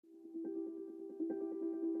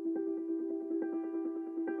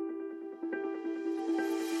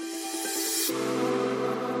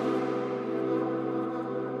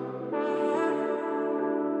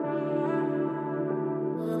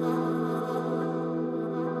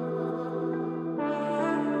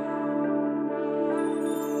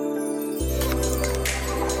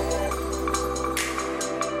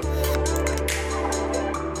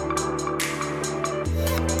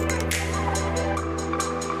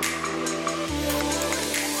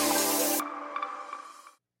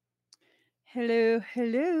Hello,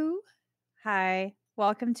 hello. Hi,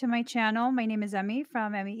 welcome to my channel. My name is Emmie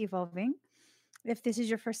from Emmie Evolving. If this is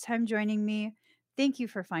your first time joining me, thank you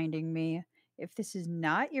for finding me. If this is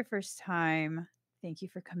not your first time, thank you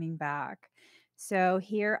for coming back. So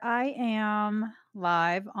here I am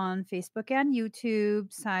live on Facebook and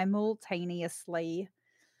YouTube simultaneously.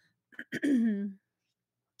 I'm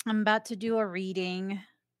about to do a reading.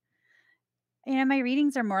 My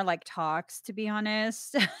readings are more like talks, to be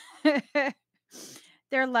honest.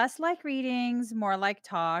 They're less like readings, more like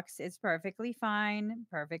talks. It's perfectly fine.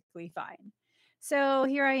 Perfectly fine. So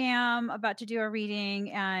here I am about to do a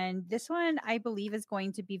reading, and this one I believe is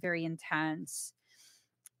going to be very intense.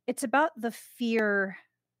 It's about the fear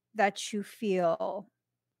that you feel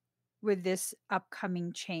with this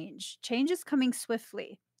upcoming change. Change is coming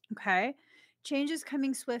swiftly. Okay. Change is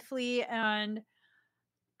coming swiftly, and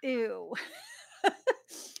ew.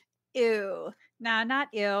 Ew. Nah, not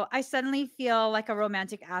ew. I suddenly feel like a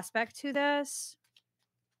romantic aspect to this.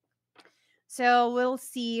 So we'll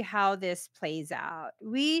see how this plays out.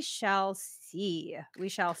 We shall see. We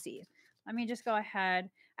shall see. Let me just go ahead.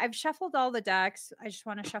 I've shuffled all the decks. I just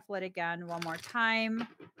want to shuffle it again one more time.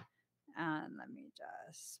 And let me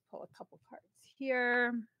just pull a couple cards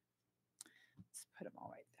here. Let's put them all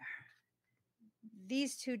right there.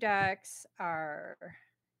 These two decks are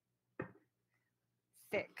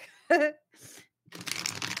thick.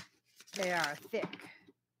 They are thick.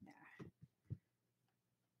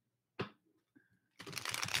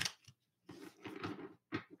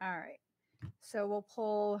 All right. So we'll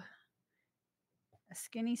pull a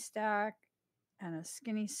skinny stack and a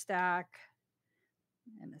skinny stack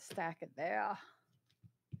and a stack of there.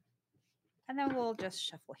 And then we'll just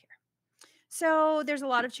shuffle here. So there's a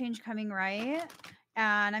lot of change coming, right?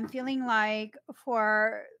 And I'm feeling like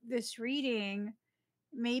for this reading,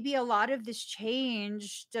 maybe a lot of this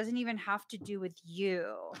change doesn't even have to do with you.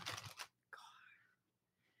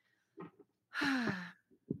 I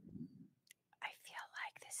feel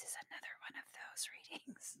like this is another one of those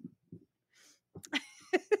readings.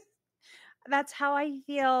 That's how I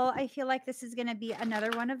feel. I feel like this is going to be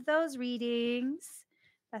another one of those readings.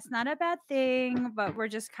 That's not a bad thing, but we're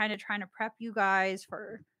just kind of trying to prep you guys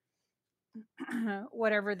for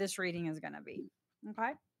whatever this reading is going to be.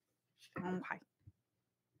 Okay? Okay.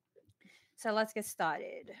 So let's get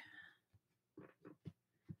started.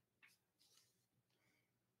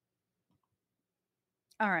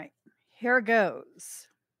 All right. Here goes.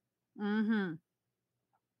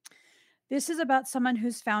 This is about someone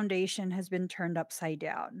whose foundation has been turned upside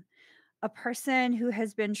down. A person who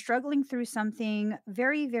has been struggling through something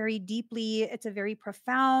very, very deeply. It's a very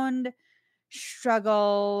profound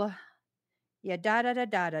struggle. Yeah, da da da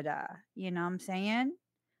da da da. You know what I'm saying?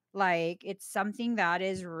 Like it's something that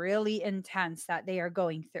is really intense that they are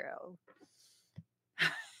going through.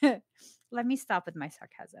 Let me stop with my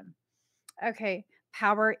sarcasm. Okay,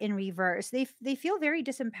 power in reverse. They feel very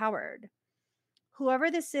disempowered.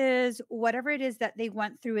 Whoever this is, whatever it is that they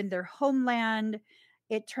went through in their homeland,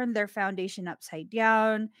 it turned their foundation upside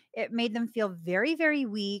down. It made them feel very, very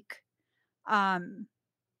weak.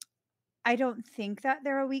 I don't think that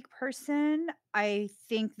they're a weak person. I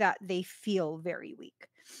think that they feel very weak.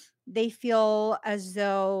 They feel as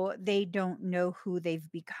though they don't know who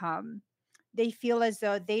they've become. They feel as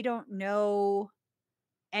though they don't know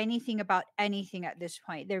anything about anything at this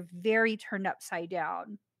point. They're very turned upside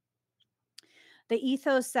down. The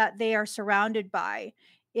ethos that they are surrounded by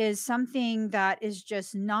is something that is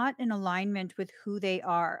just not in alignment with who they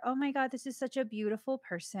are. Oh my God, this is such a beautiful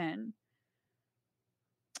person.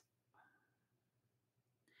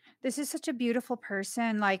 This is such a beautiful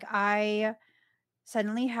person. Like I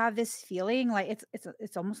suddenly have this feeling like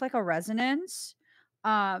it's almost like a resonance.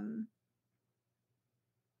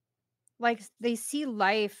 Like they see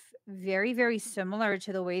life very, very similar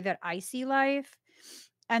to the way that I see life.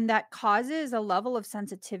 And that causes a level of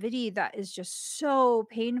sensitivity that is just so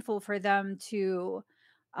painful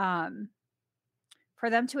um, for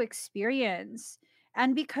them to experience.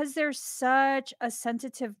 And because they're such a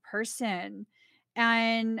sensitive person,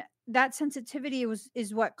 and that sensitivity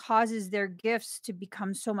is what causes their gifts to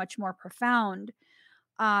become so much more profound.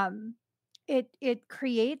 Um, it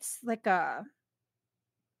creates like a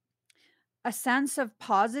sense of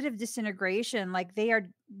positive disintegration, like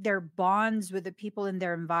their bonds with the people in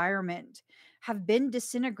their environment have been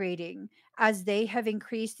disintegrating as they have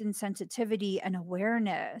increased in sensitivity and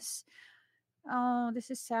awareness. Oh,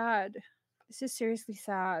 this is sad. This is seriously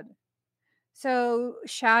sad. So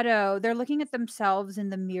shadow, they're looking at themselves in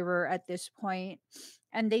the mirror at this point,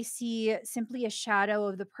 and they see simply a shadow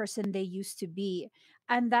of the person they used to be.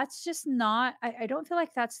 And that's just not, I don't feel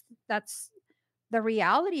like that's the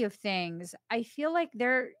reality of things, I feel like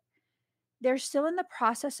they're still in the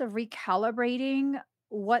process of recalibrating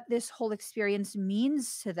what this whole experience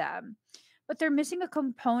means to them. But they're missing a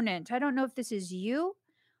component. I don't know if this is you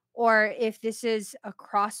or if this is a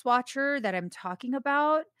cross watcher that I'm talking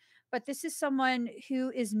about, but this is someone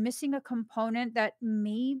who is missing a component that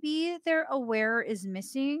maybe they're aware is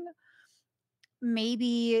missing.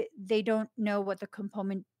 Maybe they don't know what the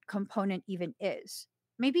component even is.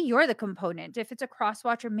 Maybe you're the component. If it's a cross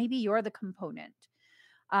watcher, maybe you're the component.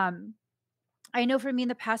 Um, I know for me in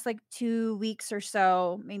the past like 2 weeks or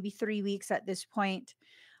so, maybe 3 weeks at this point,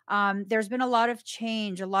 there's been a lot of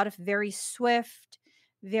change, a lot of very swift,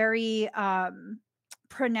 very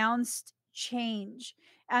pronounced change.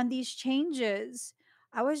 And these changes,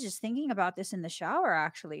 I was just thinking about this in the shower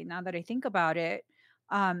actually, now that I think about it.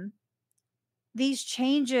 Um, these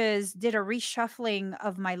changes did a reshuffling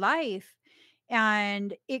of my life,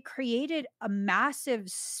 and it created a massive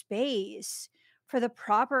space for the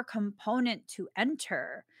proper component to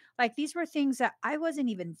enter. Like these were things that I wasn't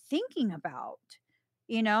even thinking about.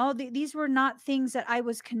 These were not things that I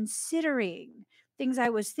was considering, things I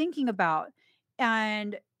was thinking about,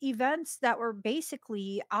 and events that were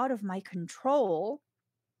basically out of my control.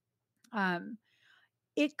 Um,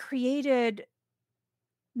 it created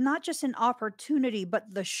not just an opportunity,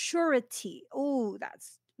 but the surety. Oh,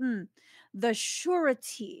 the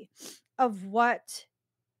surety of what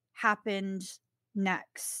happened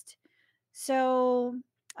next. So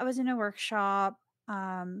I was in a workshop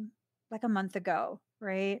like a month ago,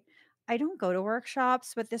 right? I don't go to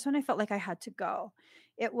workshops, but this one I felt like I had to go.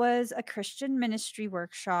 It was a Christian ministry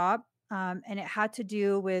workshop, and it had to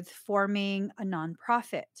do with forming a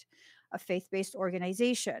nonprofit, a faith based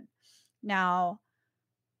organization. Now,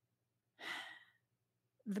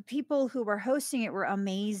 the people who were hosting it were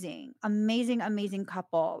amazing, amazing, amazing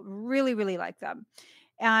couple. Really, really like them.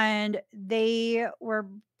 And they were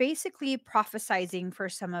basically prophesizing for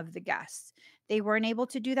some of the guests. They weren't able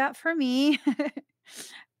to do that for me.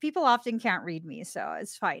 People often can't read me, so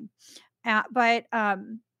it's fine. But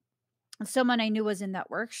someone I knew was in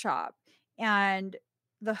that workshop, and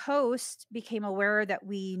the host became aware that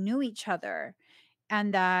we knew each other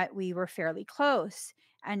and that we were fairly close.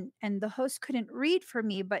 And the host couldn't read for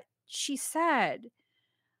me, but she said,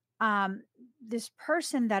 um, this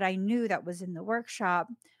person that I knew that was in the workshop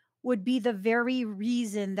would be the very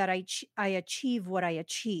reason that I achieve what I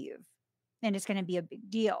achieve. And it's going to be a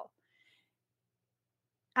big deal.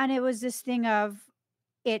 And it was this thing of,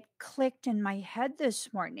 it clicked in my head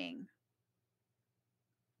this morning.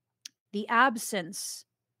 The absence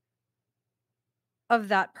of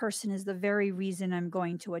that person is the very reason I'm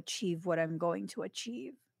going to achieve what I'm going to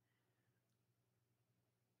achieve.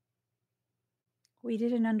 We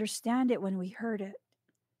didn't understand it when we heard it.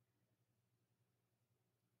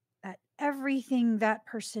 That everything that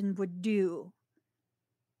person would do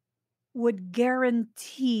would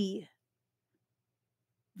guarantee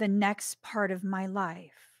the next part of my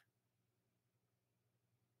life.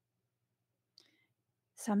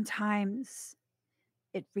 Sometimes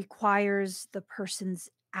it requires the person's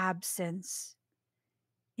absence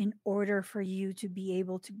in order for you to be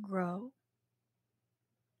able to grow.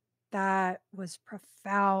 That was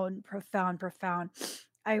profound, profound, profound.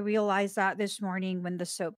 I realized that this morning when the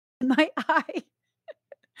soap in my eye,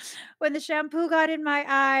 when the shampoo got in my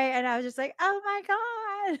eye, and I was just like, oh my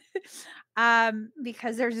God.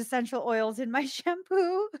 Because there's essential oils in my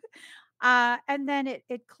shampoo. And then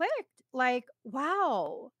it clicked like,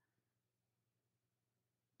 wow,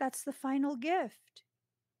 that's the final gift.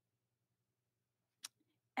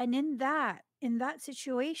 And in that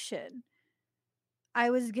situation, I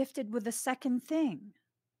was gifted with a second thing,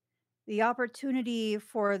 the opportunity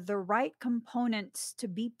for the right components to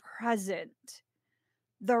be present,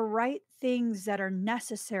 the right things that are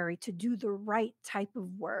necessary to do the right type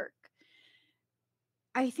of work.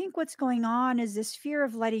 I think what's going on is this fear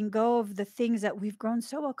of letting go of the things that we've grown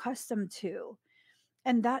so accustomed to.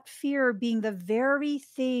 And that fear being the very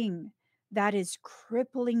thing that is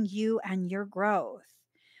crippling you and your growth.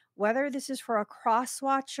 Whether this is for a cross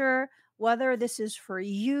watcher, whether this is for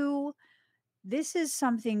you, this is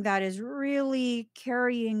something that is really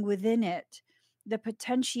carrying within it the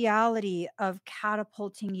potentiality of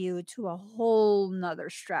catapulting you to a whole nother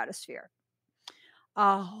stratosphere,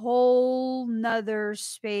 a whole nother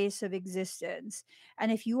space of existence.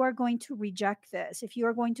 And if you are going to reject this, if you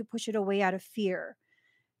are going to push it away out of fear,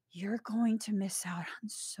 you're going to miss out on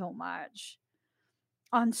so much,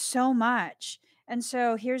 on so much. And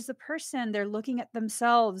so here's the person, they're looking at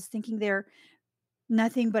themselves, thinking they're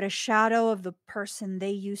nothing but a shadow of the person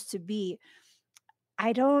they used to be.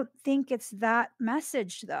 I don't think it's that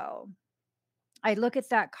message though. I look at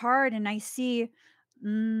that card and I see,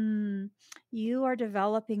 mm, you are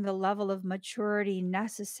developing the level of maturity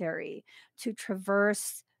necessary to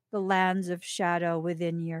traverse the lands of shadow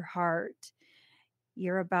within your heart.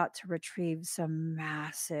 You're about to retrieve some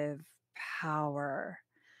massive power.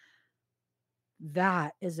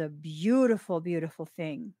 That is a beautiful, beautiful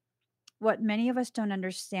thing. What many of us don't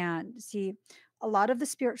understand, see, a lot of the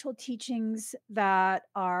spiritual teachings that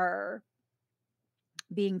are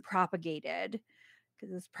being propagated,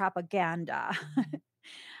 because it's propaganda,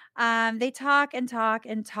 they talk and talk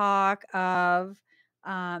and talk of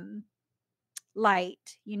um,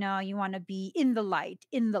 light. You know, you want to be in the light,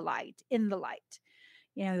 in the light, in the light.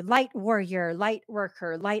 You know, light warrior, light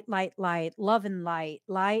worker, light, light, light, love and light,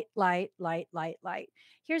 light, light, light, light, light.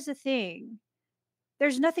 Here's the thing,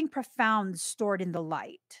 there's nothing profound stored in the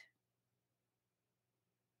light.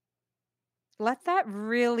 Let that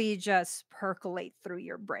really just percolate through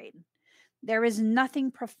your brain. There is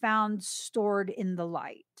nothing profound stored in the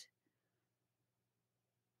light.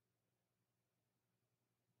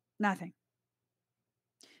 Nothing.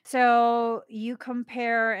 So you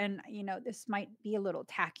compare, and this might be a little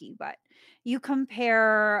tacky, but you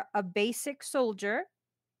compare a basic soldier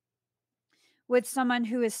with someone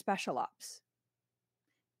who is special ops.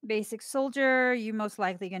 Basic soldier, you most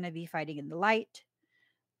likely going to be fighting in the light.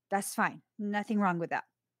 That's fine. Nothing wrong with that.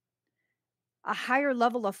 A higher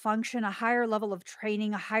level of function, a higher level of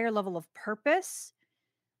training, a higher level of purpose,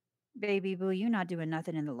 baby boo, you're not doing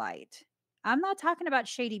nothing in the light. I'm not talking about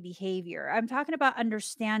shady behavior. I'm talking about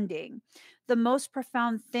understanding the most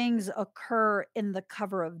profound things occur in the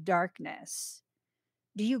cover of darkness.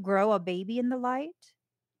 Do you grow a baby in the light?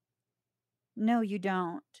 No, you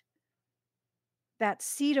don't. That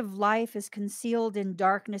seed of life is concealed in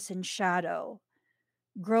darkness and shadow,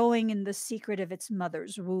 growing in the secret of its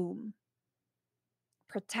mother's womb,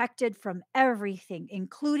 protected from everything,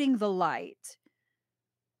 including the light.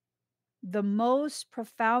 The most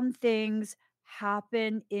profound things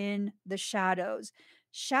happen in the shadows.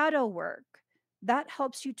 Shadow work, that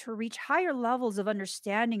helps you to reach higher levels of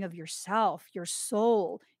understanding of yourself, your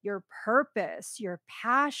soul, your purpose, your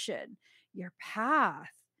passion, your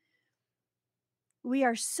path. We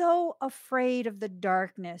are so afraid of the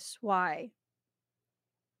darkness. Why?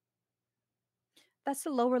 That's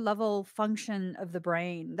the lower level function of the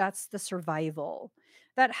brain. That's the survival.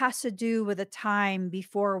 That has to do with a time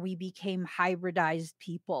before we became hybridized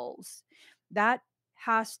peoples. That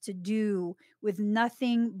has to do with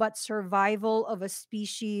nothing but survival of a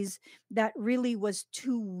species that really was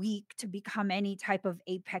too weak to become any type of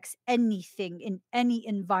apex, anything in any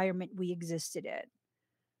environment we existed in.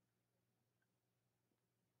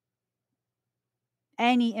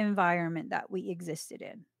 Any environment that we existed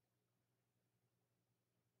in.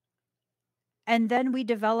 And then we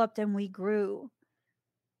developed and we grew.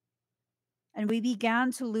 And we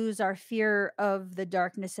began to lose our fear of the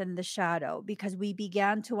darkness and the shadow because we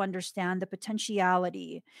began to understand the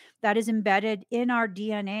potentiality that is embedded in our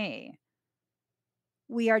DNA.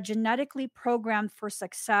 We are genetically programmed for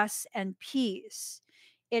success and peace.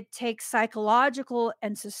 It takes psychological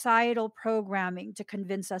and societal programming to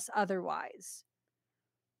convince us otherwise.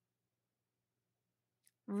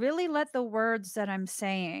 Really let the words that I'm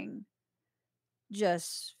saying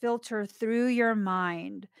just filter through your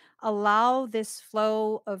mind. Allow this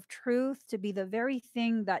flow of truth to be the very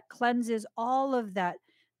thing that cleanses all of that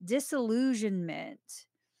disillusionment,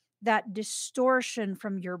 that distortion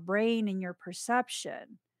from your brain and your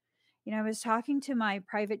perception. I was talking to my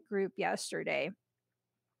private group yesterday,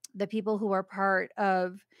 the people who are part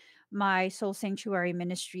of my soul sanctuary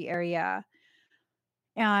ministry area.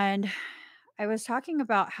 And I was talking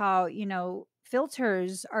about how,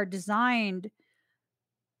 filters are designed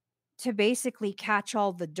to basically catch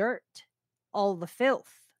all the dirt, all the filth,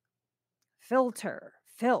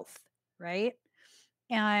 right?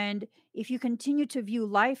 And if you continue to view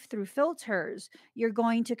life through filters, you're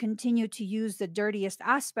going to continue to use the dirtiest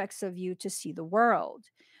aspects of you to see the world.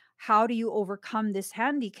 How do you overcome this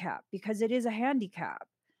handicap? Because it is a handicap.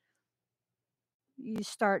 You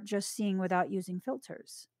start just seeing without using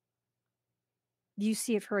filters. You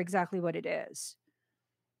see it for exactly what it is.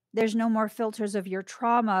 There's no more filters of your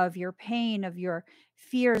trauma, of your pain, of your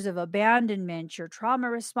fears of abandonment. Your trauma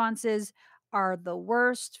responses are the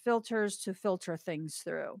worst filters to filter things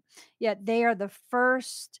through. Yet they are the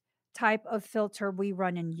first type of filter we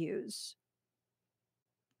run and use.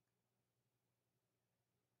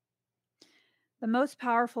 The most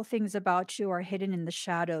powerful things about you are hidden in the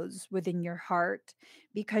shadows within your heart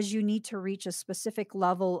because you need to reach a specific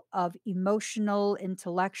level of emotional,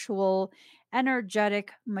 intellectual,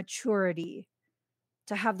 energetic maturity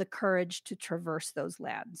to have the courage to traverse those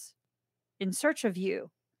lands in search of you.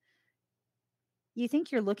 You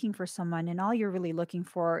think you're looking for someone, and all you're really looking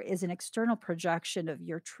for is an external projection of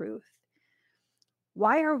your truth.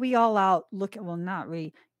 Why are we all out looking? Well, not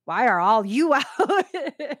we. Why are all you out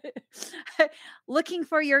looking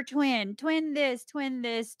for your twin? Twin this,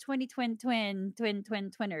 20 twin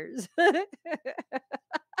twinners.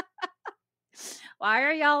 Why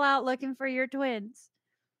are y'all out looking for your twins?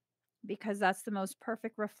 Because that's the most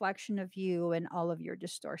perfect reflection of you and all of your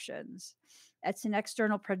distortions. It's an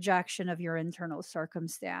external projection of your internal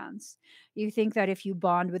circumstance. You think that if you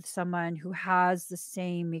bond with someone who has the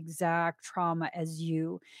same exact trauma as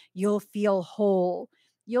you, you'll feel whole.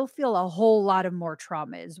 You'll feel a whole lot of more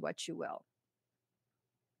trauma, is what you will.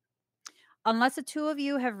 Unless the two of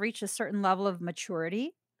you have reached a certain level of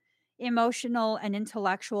maturity, emotional and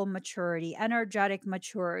intellectual maturity, energetic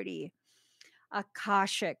maturity,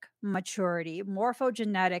 akashic maturity,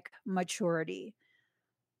 morphogenetic maturity.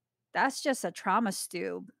 That's just a trauma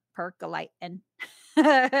stew percolating.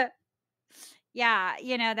 Yeah,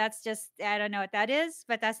 that's just, I don't know what that is,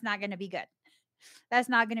 but that's not going to be good. That's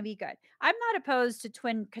not going to be good. I'm not opposed to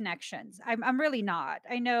twin connections. I'm really not.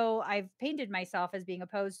 I know I've painted myself as being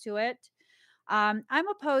opposed to it. I'm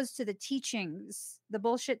opposed to the teachings, the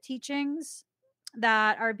bullshit teachings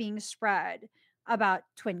that are being spread about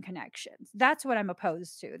twin connections. That's what I'm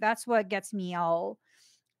opposed to. That's what gets me all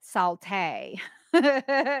saute.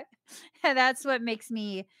 That's what makes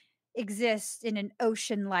me exist in an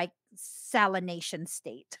ocean like salination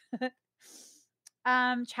state.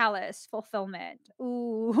 Chalice, fulfillment.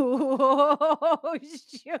 Ooh,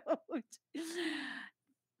 shoot.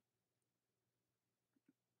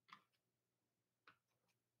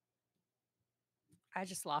 I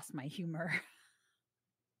just lost my humor.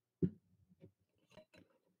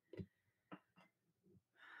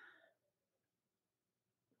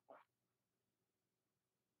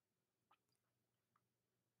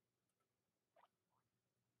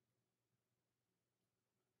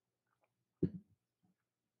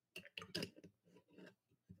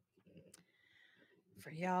 For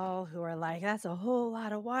y'all who are like, that's a whole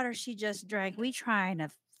lot of water she just drank, we trying to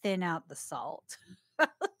thin out the salt.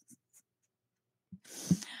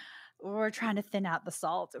 We're trying to thin out the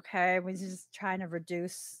salt, okay? We're just trying to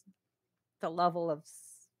reduce the level of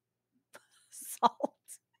salt.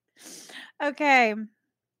 Okay.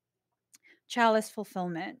 Chalice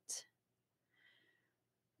fulfillment.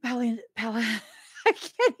 I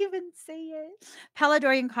can't even say it.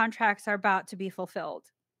 Paladorian contracts are about to be fulfilled.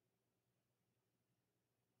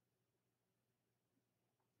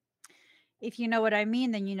 If you know what I mean,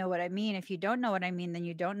 then you know what I mean. If you don't know what I mean, then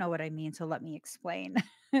you don't know what I mean. So let me explain.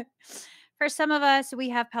 For some of us, we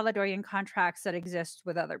have Paladorian contracts that exist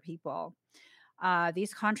with other people.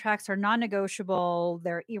 These contracts are non-negotiable.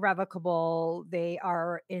 They're irrevocable. They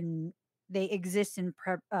exist in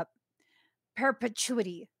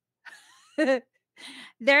perpetuity.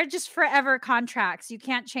 They're just forever contracts. You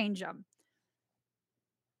can't change them.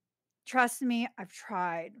 Trust me, I've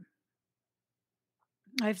tried.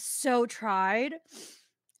 I've so tried.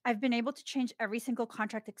 I've been able to change every single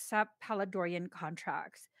contract except Paladorian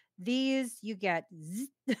contracts. These you get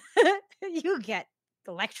you get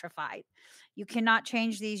electrified. You cannot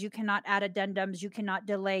change these. You cannot add addendums. You cannot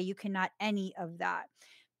delay. You cannot any of that.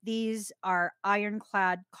 These are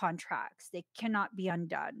ironclad contracts. They cannot be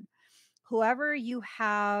undone. Whoever you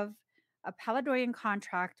have a Paladorian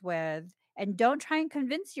contract with, and don't try and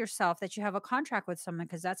convince yourself that you have a contract with someone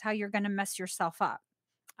because that's how you're going to mess yourself up.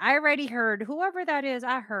 I already heard whoever that is.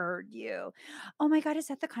 I heard you. Oh my God, is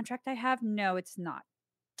that the contract I have? No, it's not.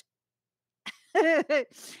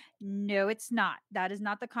 No, it's not. That is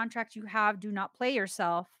not the contract you have. Do not play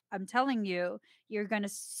yourself. I'm telling you, you're going to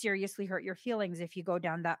seriously hurt your feelings if you go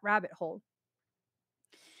down that rabbit hole.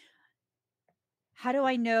 How do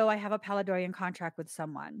I know I have a Paladorian contract with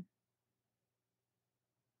someone?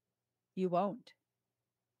 You won't.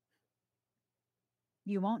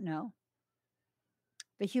 You won't know.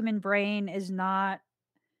 The human brain is not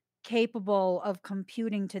capable of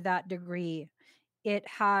computing to that degree. It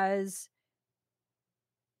has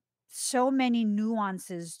so many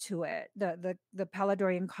nuances to it, the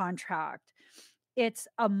Paladorian contract. It's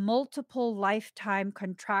a multiple lifetime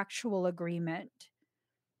contractual agreement.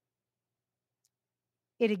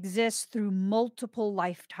 It exists through multiple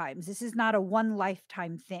lifetimes. This is not a one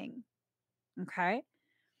lifetime thing. Okay?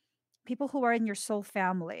 People who are in your soul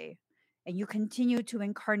family and you continue to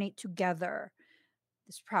incarnate together,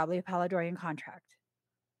 It's probably a Paladorian contract.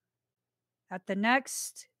 At the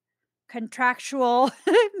next contractual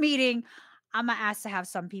meeting, I'm going to ask to have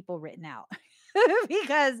some people written out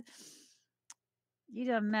because you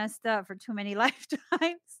done messed up for too many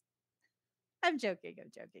lifetimes. I'm joking.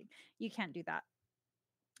 I'm joking. You can't do that.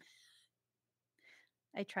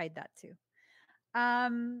 I tried that too.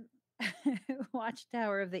 Um,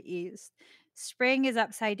 Watchtower of the East. Spring is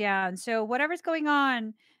upside down. So whatever's going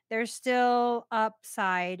on, they're still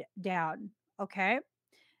upside down. Okay.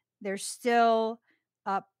 They're still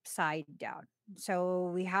upside down.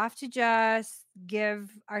 So we have to just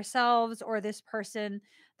give ourselves or this person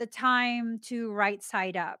the time to right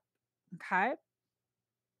side up. Okay.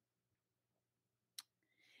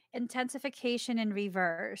 Intensification in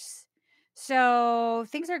reverse. So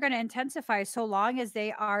things are going to intensify so long as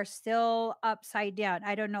they are still upside down.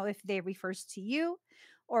 I don't know if they refers to you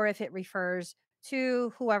or if it refers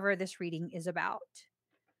to whoever this reading is about.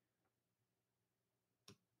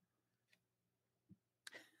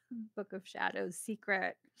 Book of Shadows,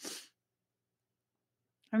 secret.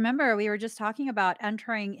 Remember, we were just talking about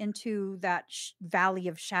entering into that valley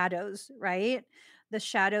of shadows, right? The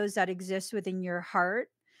shadows that exist within your heart.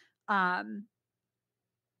 Um,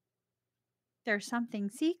 there's something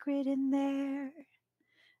secret in there.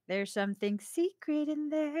 There's something secret in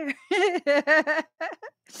there.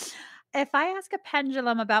 If I ask a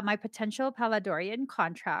pendulum about my potential Paladorian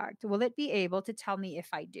contract, will it be able to tell me if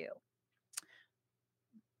I do?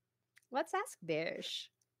 Let's ask Bish.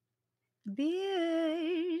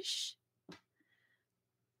 Bish.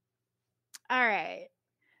 All right.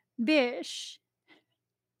 Bish.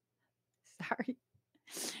 Sorry.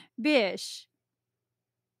 Bish.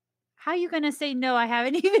 How you going to say no? I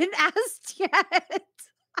haven't even asked yet.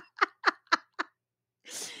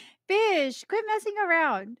 Bish, quit messing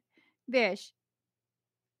around. Bish,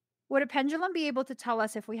 would a pendulum be able to tell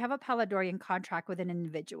us if we have a Paladorian contract with an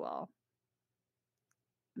individual?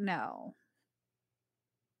 No.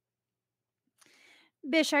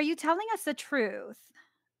 Bish, are you telling us the truth?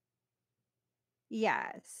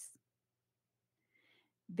 Yes.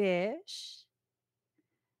 Bish,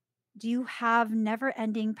 do you have never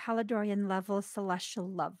ending Paladorian level celestial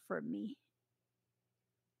love for me?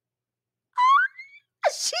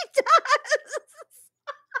 She does.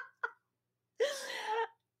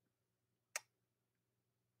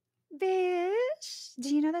 Bish,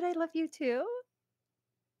 do you know that I love you too?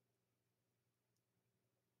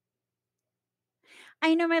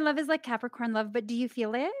 I know my love is like Capricorn love, but do you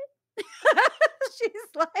feel it? She's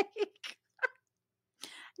like,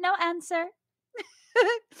 no answer.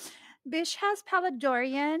 Bish has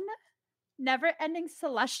Paladorian, never ending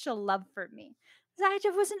celestial love for me. I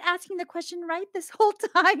just wasn't asking the question right this whole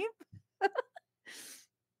time.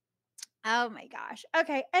 Oh my gosh.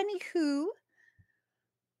 Okay. Anywho,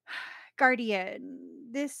 Guardian.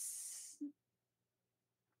 This,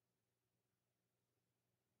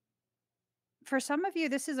 for some of you,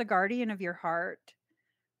 this is a guardian of your heart.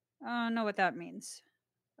 I don't know what that means.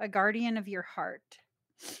 A guardian of your heart.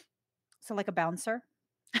 So, like a bouncer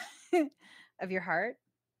of your heart.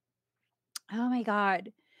 Oh my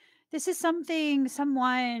God. This is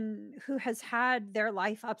someone who has had their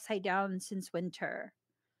life upside down since winter.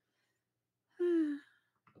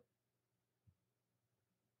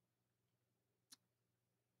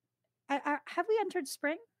 Have we entered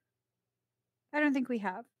spring? I don't think we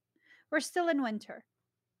have. We're still in winter.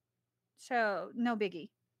 So, no biggie.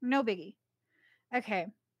 No biggie. Okay.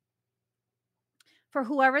 For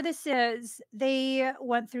whoever this is, they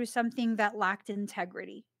went through something that lacked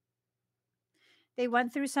integrity. They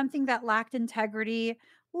went through something that lacked integrity.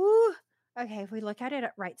 Ooh. Okay, if we look at it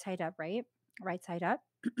right side up, right? Right side up.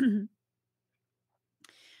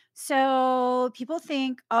 So people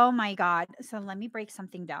think, oh my God. So let me break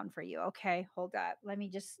something down for you. Okay, hold up. Let me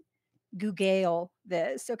just Google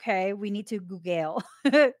this. Okay, we need to Google.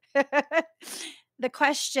 The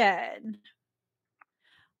question: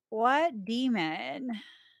 what demon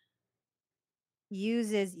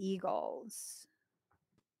uses eagles?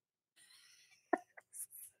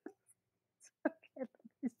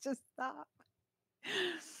 Let's just stop.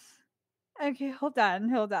 Okay, hold on,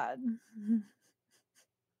 hold on.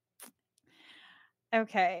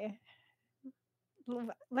 Okay,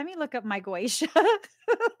 let me look up my Goetia.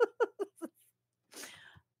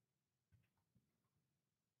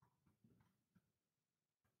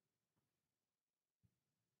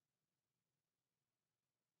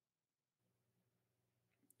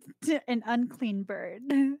 An unclean bird.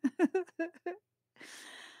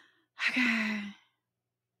 Okay.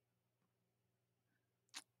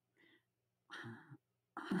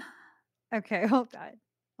 Okay, hold on.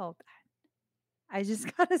 Hold on. I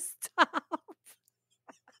just gotta stop.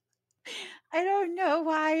 I don't know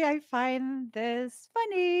why I find this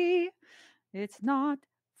funny. It's not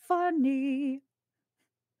funny.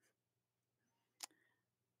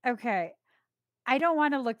 Okay. I don't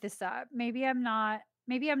want to look this up. Maybe I'm not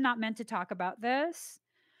meant to talk about this.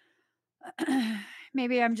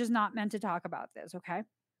 Maybe I'm just not meant to talk about this, okay?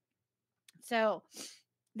 So,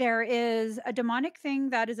 there is a demonic thing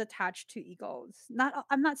that is attached to eagles.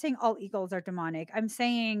 I'm not saying all eagles are demonic. I'm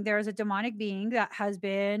saying there is a demonic being that has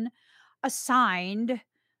been assigned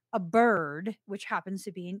a bird, which happens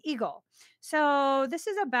to be an eagle. So this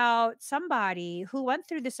is about somebody who went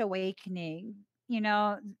through this awakening. You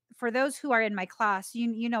know, for those who are in my class,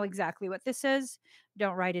 you know exactly what this is.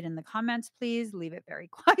 Don't write it in the comments, please. Leave it very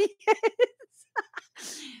quiet.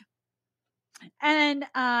 And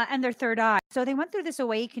their third eye. So they went through this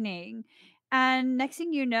awakening, and next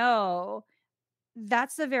thing you know,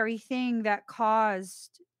 that's the very thing that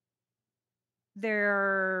caused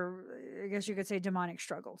their, I guess you could say, demonic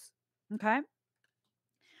struggles. Okay.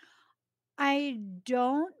 I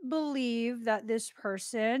don't believe that this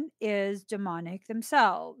person is demonic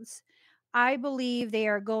themselves. I believe they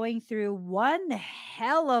are going through one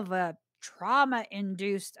hell of a trauma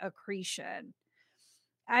induced accretion.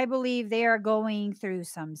 I believe they are going through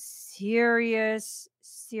some serious,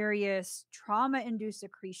 serious trauma induced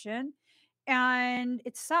accretion. And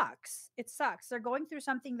it sucks. It sucks. They're going through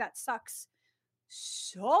something that sucks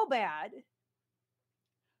so bad.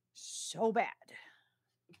 So bad.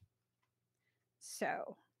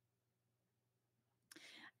 So,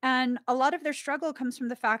 and a lot of their struggle comes from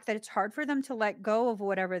the fact that it's hard for them to let go of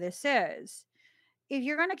whatever this is. If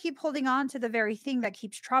you're going to keep holding on to the very thing that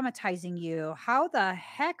keeps traumatizing you, how the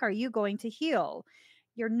heck are you going to heal?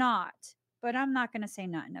 You're not. But I'm not going to say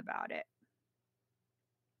nothing about it.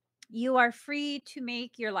 You are free to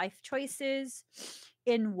make your life choices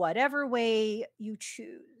in whatever way you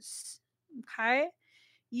choose. Okay?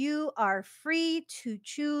 You are free to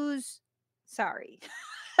choose. Sorry.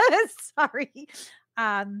 Sorry.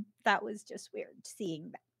 That was just weird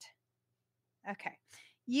seeing that. Okay.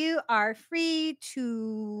 You are free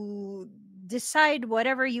to decide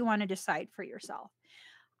whatever you want to decide for yourself.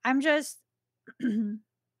 I'm just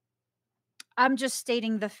I'm just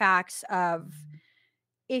stating the facts of,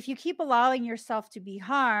 if you keep allowing yourself to be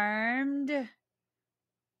harmed,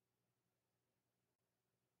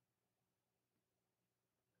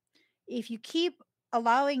 if you keep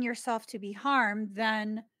allowing yourself to be harmed,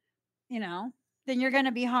 then, you know, then you're going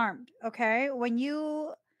to be harmed. Okay. When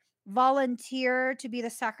you volunteer to be the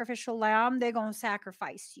sacrificial lamb, they're going to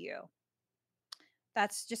sacrifice you.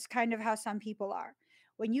 That's just kind of how some people are.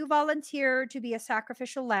 When you volunteer to be a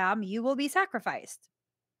sacrificial lamb, you will be sacrificed.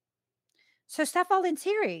 So stop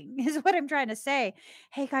volunteering is what I'm trying to say.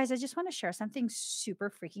 Hey guys, I just want to share something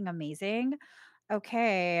super freaking amazing.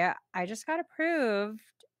 Okay, I just got approved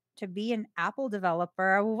to be an Apple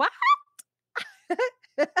developer. What?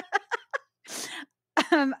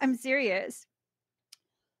 I'm serious.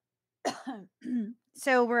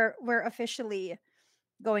 So we're officially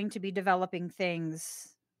going to be developing things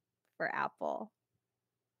for Apple.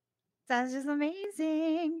 That's just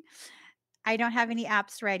amazing. I don't have any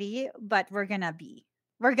apps ready, but we're going to be.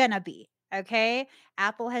 We're going to be. Okay.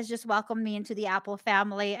 Apple has just welcomed me into the Apple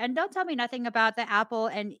family. And don't tell me nothing about the Apple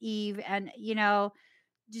and Eve and,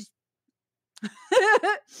 just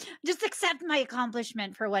just accept my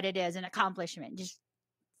accomplishment for what it is, an accomplishment. Just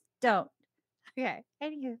don't. Okay.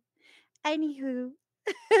 Anywho.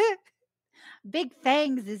 Big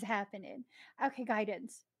things is happening. Okay,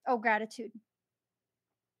 guidance. Oh, gratitude.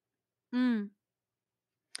 Mm.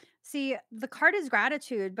 See, the card is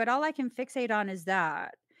gratitude, but all I can fixate on is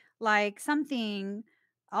that. Like something,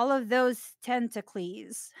 all of those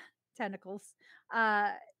tentacles.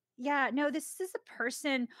 Uh yeah, no, this is a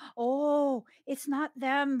person. Oh, it's not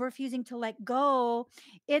them refusing to let go.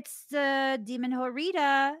 It's the demon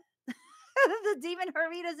Horita. The demon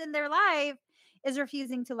Horita's in their life is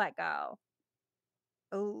refusing to let go.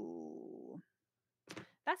 Oh,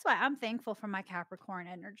 that's why I'm thankful for my Capricorn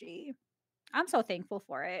energy. I'm so thankful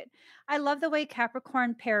for it. I love the way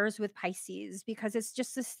Capricorn pairs with Pisces because it's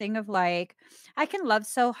just this thing of like, I can love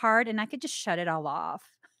so hard and I could just shut it all off.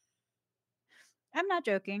 I'm not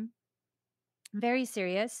joking. I'm very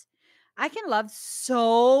serious. I can love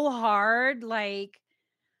so hard, like,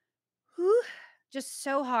 whew, just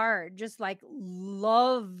so hard, just like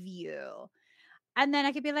love you. And then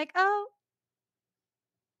I could be like, oh,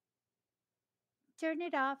 turn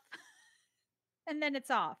it off. And then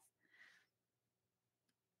it's off.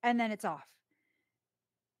 And then it's off.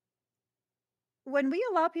 When we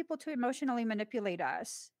allow people to emotionally manipulate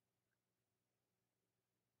us,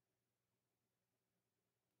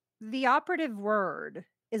 The operative word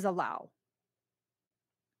is allow.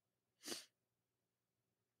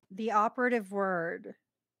 The operative word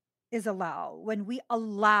is allow. When we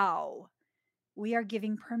allow, we are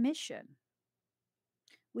giving permission.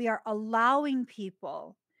 We are allowing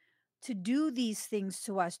people to do these things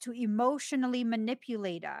to us, to emotionally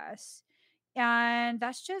manipulate us. And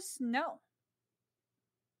that's just no.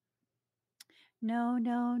 No,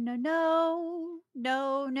 no, no, no.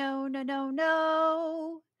 No, no, no, no,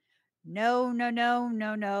 no. No, no, no,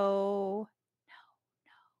 no, no.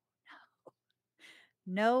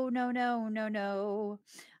 No, no, no, no, no.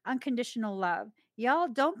 Unconditional love. Y'all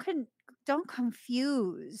don't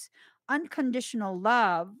confuse unconditional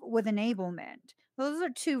love with enablement. Those are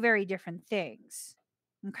two very different things.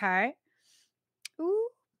 Okay? Ooh.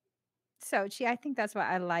 So, I think that's why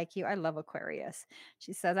I like you. I love Aquarius.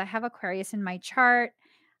 She says, I have Aquarius in my chart.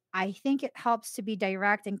 I think it helps to be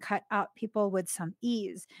direct and cut out people with some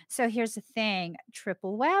ease. So here's the thing,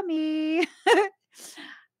 triple whammy.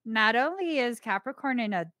 Not only is Capricorn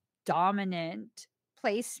in a dominant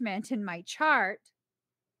placement in my chart,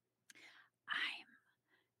 I'm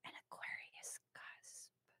an Aquarius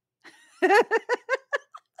cusp. I'm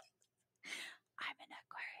an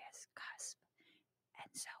Aquarius cusp.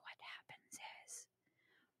 And so what happens is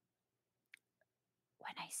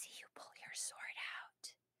when I see you pull your sword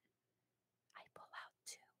out, I pull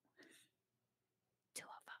out two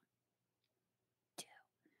of them. Two.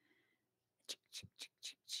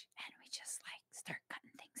 And we just like start cutting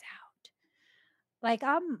things out. Like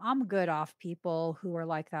I'm good off people who are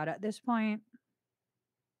like that at this point,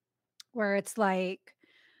 where it's like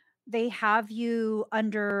they have you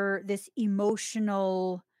under this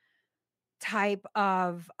emotional type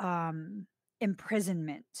of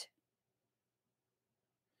imprisonment.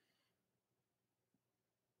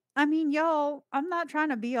 I mean, y'all, I'm not trying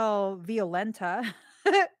to be all violenta.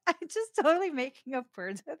 I'm just totally making up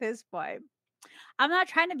words at this point. I'm not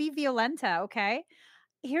trying to be violenta, okay?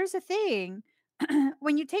 Here's the thing.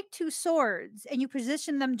 When you take two swords and you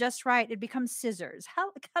position them just right, it becomes scissors.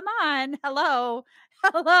 Come on. Hello.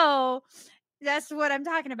 Hello. That's what I'm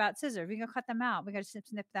talking about. Scissors. We gonna cut them out. We gotta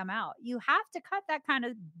snip them out. You have to cut that kind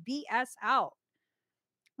of BS out.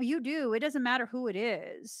 You do. It doesn't matter who it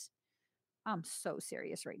is. I'm so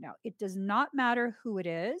serious right now. It does not matter who it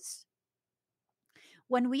is.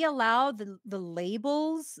 When we allow the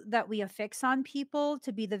labels that we affix on people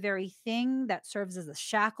to be the very thing that serves as the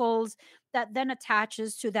shackles that then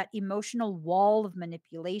attaches to that emotional wall of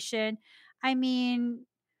manipulation, I mean,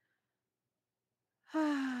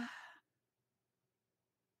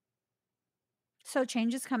 so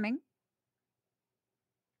change is coming.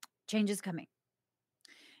 Change is coming.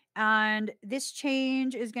 And this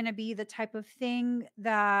change is going to be the type of thing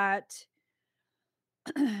that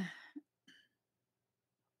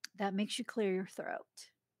that makes you clear your throat.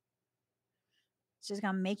 It's just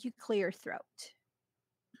going to make you clear your throat.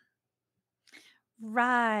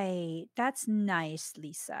 Right. That's nice,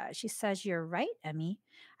 Lisa. She says, you're right, Emmie.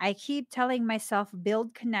 I keep telling myself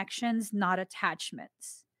build connections, not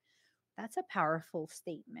attachments. That's a powerful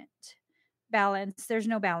statement. Balance. There's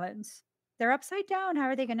no balance. They're upside down. How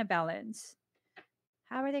are they going to balance?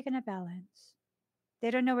 How are they going to balance?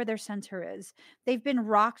 They don't know where their center is. They've been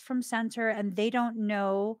rocked from center and they don't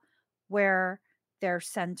know where their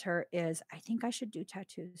center is. I think I should do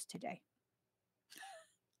tattoos today.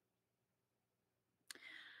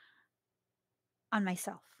 On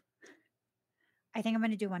myself. I think I'm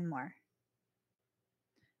going to do one more.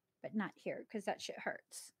 But not here because that shit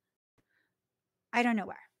hurts. I don't know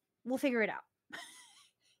where. We'll figure it out.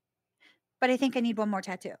 But I think I need one more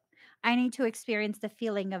tattoo. I need to experience the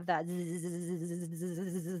feeling of the.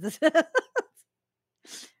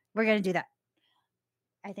 We're going to do that.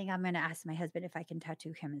 I think I'm going to ask my husband if I can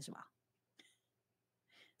tattoo him as well.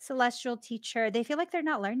 Celestial teacher, they feel like they're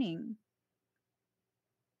not learning.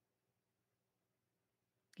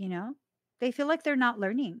 You know, they feel like they're not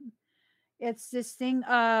learning. It's this thing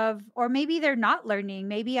of, or maybe they're not learning.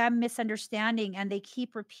 Maybe I'm misunderstanding and they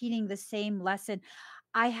keep repeating the same lesson.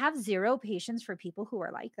 I have zero patience for people who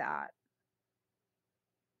are like that.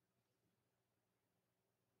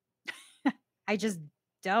 I just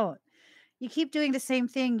don't. You keep doing the same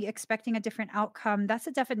thing, expecting a different outcome. That's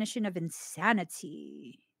a definition of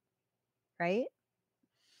insanity, right?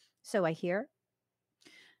 So I hear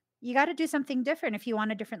you got to do something different if you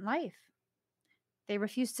want a different life. They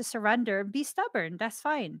refuse to surrender. Be stubborn. That's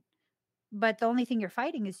fine. But the only thing you're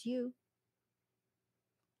fighting is you.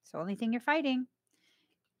 It's the only thing you're fighting.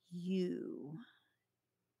 You.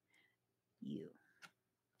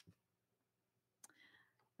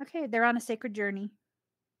 Okay, they're on a sacred journey.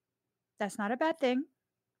 That's not a bad thing.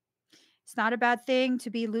 It's not a bad thing to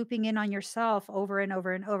be looping in on yourself over and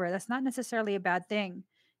over and over. That's not necessarily a bad thing.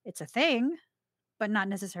 It's a thing, but not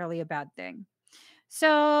necessarily a bad thing.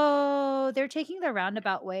 So they're taking the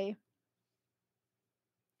roundabout way.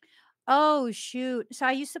 Oh, shoot. So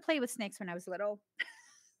I used to play with snakes when I was little.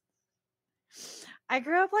 I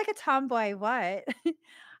grew up like a tomboy. What?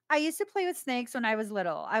 I used to play with snakes when I was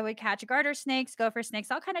little. I would catch garter snakes, gopher snakes,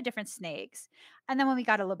 all kind of different snakes. And then when we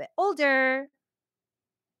got a little bit older,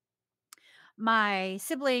 my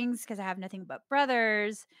siblings, because I have nothing but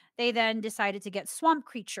brothers, they then decided to get swamp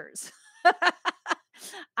creatures.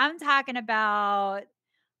 I'm talking about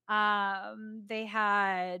they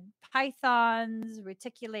had pythons,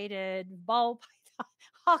 reticulated ball python,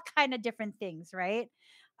 all kind of different things, right?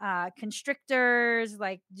 Constrictors,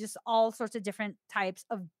 like just all sorts of different types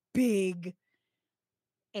of big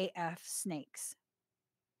AF snakes.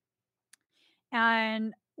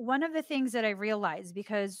 And one of the things that I realized,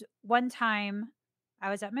 because one time I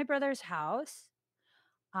was at my brother's house,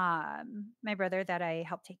 my brother that I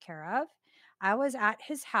helped take care of, I was at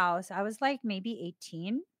his house. I was like maybe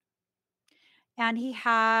 18, and he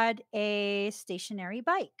had a stationary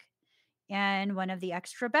bike in one of the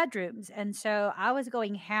extra bedrooms. And so I was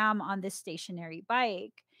going ham on this stationary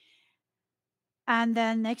bike. And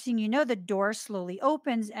then next thing you know, the door slowly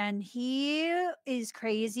opens and he is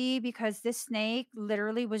crazy because this snake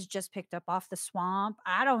literally was just picked up off the swamp.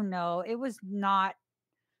 I don't know. It was not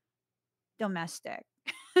domestic.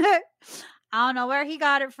 I don't know where he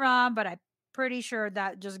got it from, but I'm pretty sure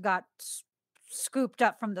that just got scooped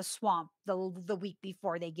up from the swamp the week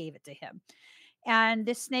before they gave it to him. And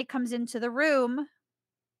this snake comes into the room.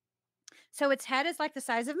 So its head is like the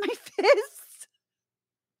size of my fist.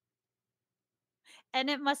 And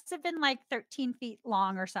it must have been like 13 feet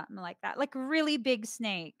long or something like that, like a really big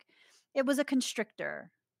snake. It was a constrictor.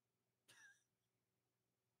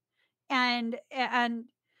 And then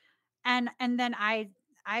I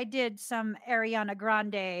did some Ariana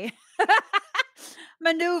Grande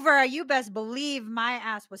maneuver. You best believe my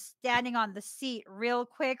ass was standing on the seat real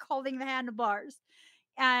quick, holding the handlebars.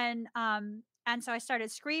 And so I started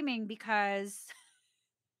screaming because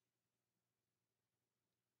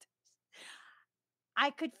I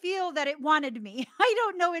could feel that it wanted me. I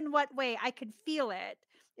don't know in what way. I could feel it.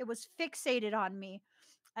 It was fixated on me.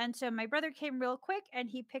 And so my brother came real quick and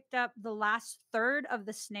he picked up the last third of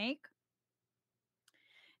the snake.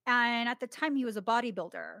 And at the time, he was a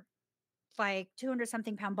bodybuilder, like 200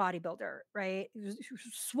 something pound bodybuilder, right? He was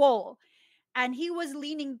swole. And he was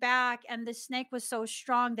leaning back, and the snake was so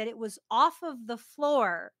strong that it was off of the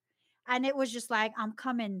floor. And it was just like, I'm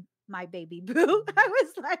coming, my baby boo. I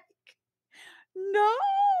was like, no,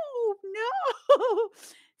 no.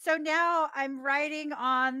 So now I'm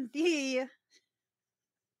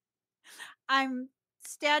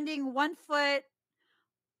standing 1 foot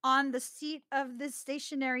on the seat of this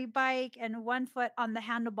stationary bike and 1 foot on the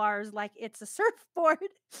handlebars like it's a surfboard.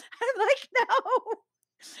 I'm like, no.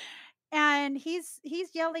 And he's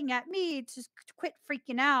yelling at me to quit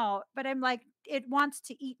freaking out, but I'm like, it wants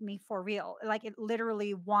to eat me for real. Like it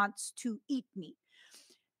literally wants to eat me.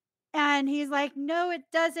 And he's like, no, it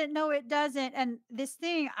doesn't. No, it doesn't. And this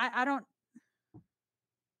thing, I don't,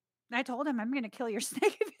 I told him I'm going to kill your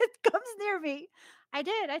snake if it comes near me. I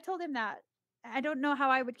did. I told him that. I don't know how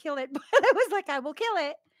I would kill it, but I was like, I will kill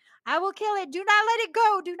it. I will kill it. Do not let it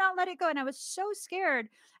go. Do not let it go. And I was so scared.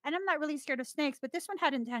 And I'm not really scared of snakes, but this one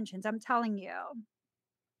had intentions. I'm telling you,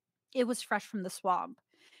 it was fresh from the swamp.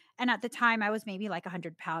 And at the time, I was maybe like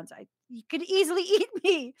 100 pounds. You could easily eat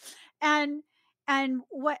me. And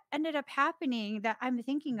what ended up happening that I'm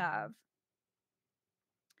thinking of,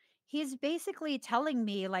 he's basically telling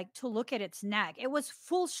me like to look at its neck. It was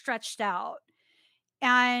full stretched out.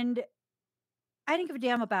 And I didn't give a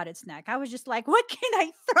damn about its neck. I was just like, what can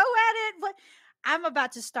I throw at it? What I'm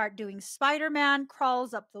about to start doing Spider-Man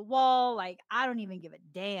crawls up the wall. Like, I don't even give a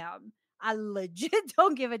damn. I legit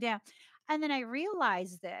don't give a damn. And then I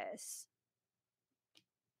realized this.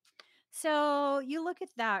 So you look at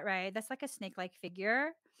that, right? That's like a snake-like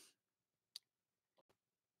figure.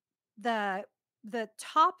 The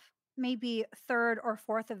top maybe third or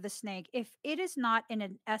fourth of the snake, if it is not in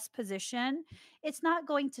an S position, it's not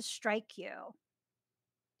going to strike you.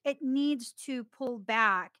 It needs to pull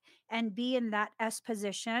back and be in that S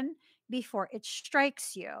position before it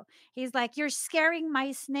strikes you. He's like, you're scaring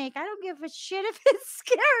my snake. I don't give a shit if it's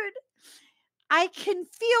scared. I can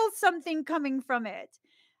feel something coming from it.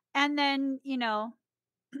 And then,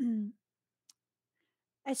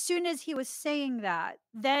 as soon as he was saying that,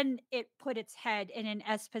 then it put its head in an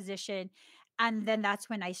S position. And then that's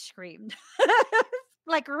when I screamed.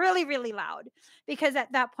 like really, really loud. Because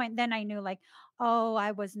at that point, then I knew, like, oh,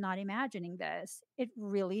 I was not imagining this. It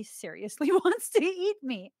really seriously wants to eat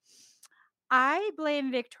me. I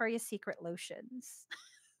blame Victoria's Secret lotions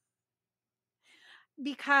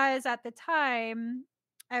because at the time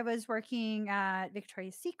I was working at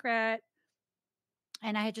Victoria's Secret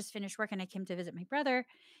and I had just finished work and I came to visit my brother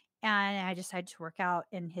and I decided to work out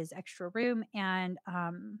in his extra room. And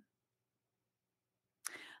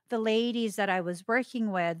the ladies that I was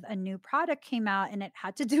working with, a new product came out and it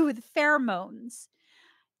had to do with pheromones.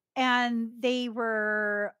 And they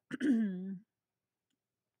were,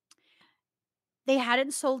 they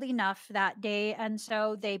hadn't sold enough that day. And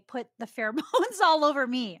so they put the pheromones all over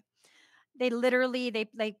me. They literally,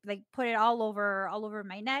 they put it all over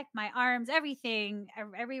my neck, my arms, everything,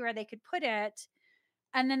 everywhere they could put it.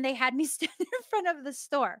 And then they had me stand in front of the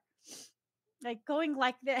store, like going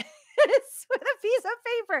like this with a piece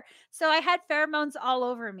of paper. So I had pheromones all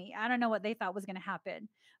over me. I don't know what they thought was going to happen,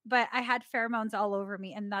 but I had pheromones all over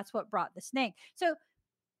me. And that's what brought the snake. So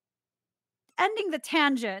ending the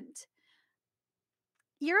tangent,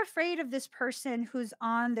 you're afraid of this person who's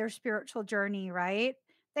on their spiritual journey, right?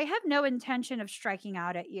 They have no intention of striking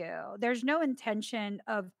out at you. There's no intention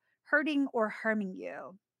of hurting or harming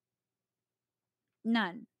you.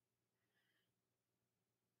 None.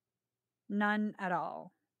 None at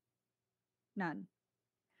all. None.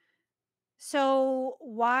 So,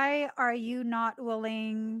 why are you not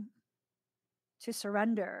willing to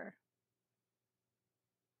surrender?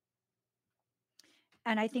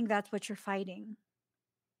 And I think that's what you're fighting.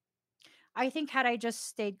 I think had I just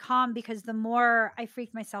stayed calm, because the more I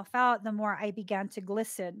freaked myself out, the more I began to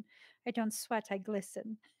glisten. I don't sweat, I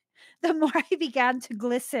glisten. The more I began to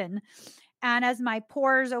glisten. And as my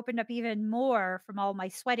pores opened up even more from all my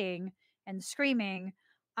sweating and screaming,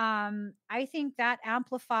 I think that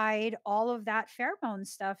amplified all of that pheromone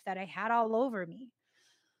stuff that I had all over me.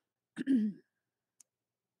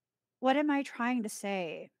 What am I trying to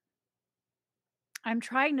say? I'm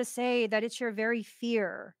trying to say that it's your very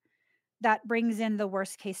fear that brings in the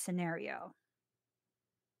worst case scenario.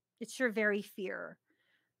 It's your very fear.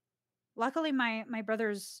 Luckily, my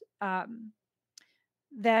brother's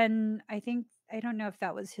then I think, I don't know if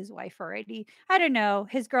that was his wife already. I don't know,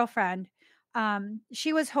 his girlfriend.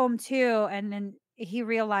 She was home too, and then he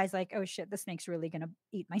realized, like, oh shit, the snake's really gonna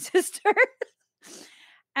eat my sister.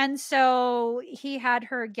 And so he had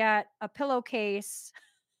her get a pillowcase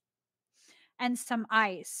and some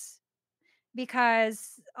ice,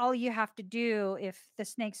 because all you have to do if the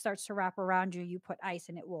snake starts to wrap around you, you put ice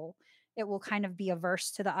and it will kind of be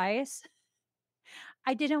averse to the ice.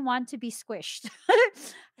 I didn't want to be squished.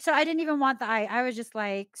 So I didn't even want the ice. I was just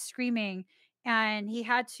like screaming, and he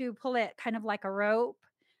had to pull it kind of like a rope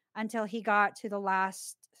until he got to the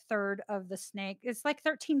last third of the snake. It's like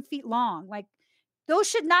 13 feet long. Like, those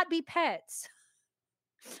should not be pets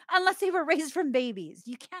unless they were raised from babies.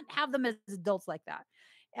 You can't have them as adults like that.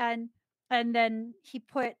 And and then he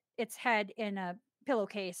put its head in a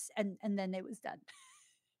pillowcase, and then it was done.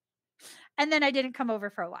 And then I didn't come over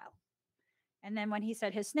for a while. And then when he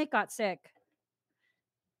said his snake got sick,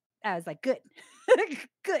 I was like, good.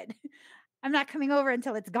 Good. I'm not coming over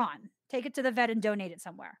until it's gone. Take it to the vet and donate it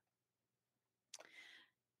somewhere.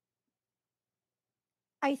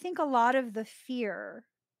 I think a lot of the fear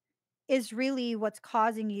is really what's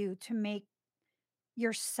causing you to make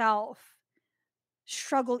yourself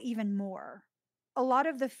struggle even more. A lot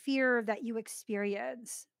of the fear that you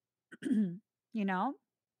experience, you know,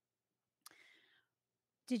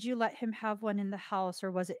 did you let him have one in the house,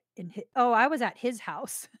 or was it in his? Oh, I was at his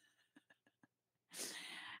house.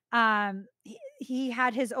 He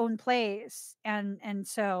had his own place, and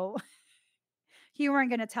so you weren't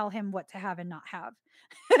going to tell him what to have and not have.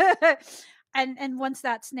 And once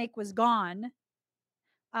that snake was gone,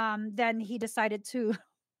 then he decided to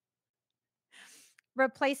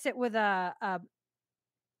replace it with a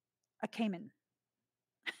caiman.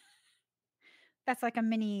 That's like a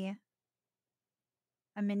mini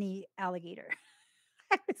alligator.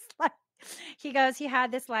 I was like, he goes, he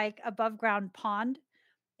had this like above ground pond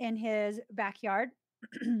in his backyard.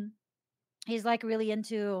 He's like really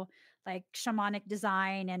into like shamanic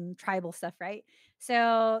design and tribal stuff, right?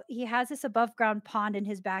 So he has this above ground pond in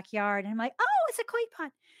his backyard. And I'm like, oh, it's a koi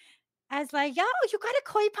pond. I was like, yo, you got a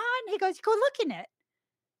koi pond? He goes, go look in it.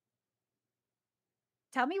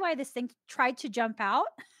 Tell me why this thing tried to jump out.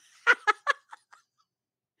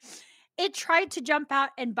 It tried to jump out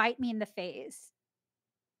and bite me in the face.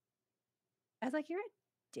 I was like, you're a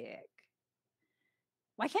dick.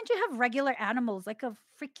 Why can't you have regular animals like a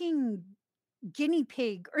freaking guinea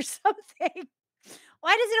pig or something?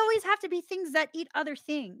 Why does it always have to be things that eat other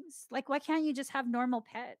things? Like, why can't you just have normal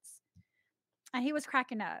pets? And he was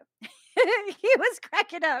cracking up. He was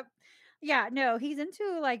cracking up. Yeah, no, he's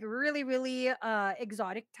into like really, really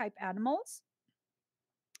exotic type animals.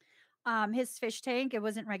 His fish tank, it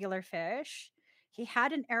wasn't regular fish. He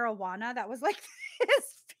had an arowana that was like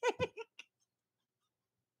this big.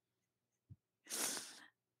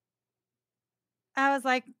 I was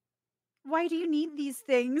like, why do you need these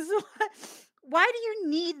things? Why do you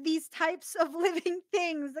need these types of living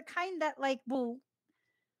things? The kind that like will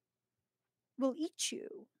eat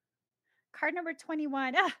you. Card number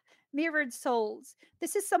 21. Mirrored souls.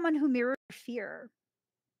 This is someone who mirrors fear.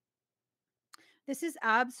 This is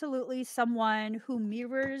absolutely someone who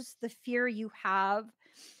mirrors the fear you have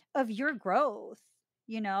of your growth,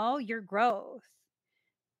 your growth.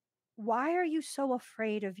 Why are you so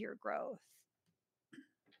afraid of your growth?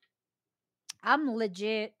 I'm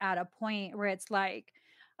legit at a point where it's like,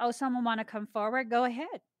 oh, someone want to come forward? Go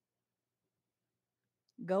ahead.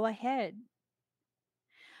 Go ahead.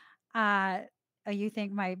 Uh, you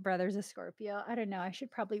think my brother's a Scorpio? I don't know. I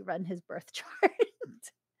should probably run his birth chart.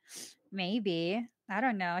 Maybe. I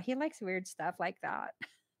don't know. He likes weird stuff like that.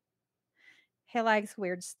 He likes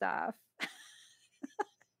weird stuff.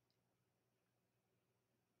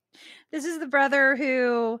 This is the brother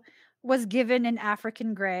who was given an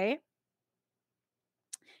African gray.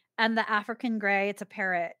 And the African gray, it's a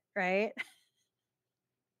parrot, right?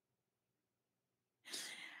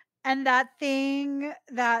 And that thing,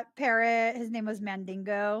 that parrot, his name was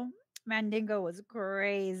Mandingo. Mandingo was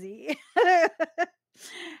crazy.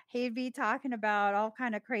 He'd be talking about all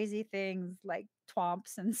kind of crazy things like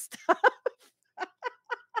twomps and stuff. It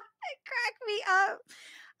cracked me up.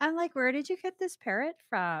 I'm like, where did you get this parrot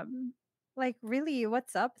from? Like, really,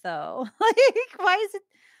 what's up though? Like,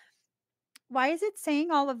 why is it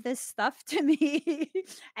saying all of this stuff to me?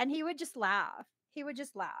 And he would just laugh. He would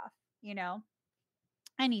just laugh, you know?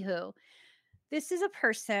 Anywho, this is a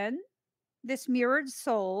person, this mirrored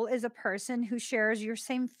soul is a person who shares your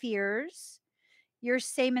same fears, your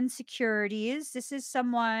same insecurities. This is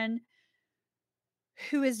someone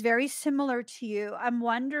who is very similar to you. I'm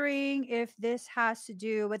wondering if this has to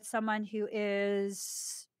do with someone who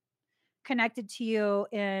is connected to you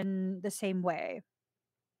in the same way.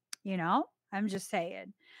 I'm just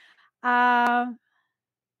saying. Um,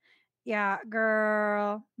 yeah,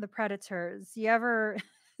 girl, the predators. You ever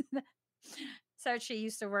So she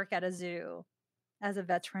used to work at a zoo as a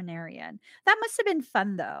veterinarian. That must have been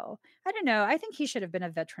fun though. I don't know. I think he should have been a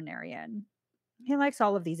veterinarian. He likes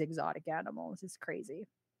all of these exotic animals. It's crazy.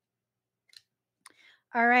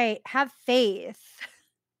 All right, have faith.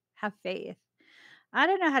 Have faith. I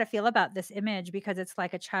don't know how to feel about this image because it's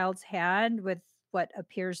like a child's hand with what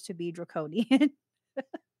appears to be draconian.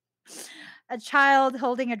 A child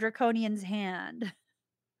holding a draconian's hand.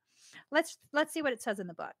 Let's see what it says in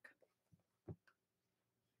the book.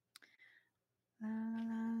 La,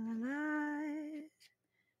 la, la, la.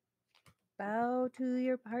 Bow to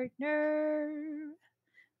your partner.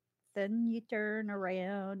 Then you turn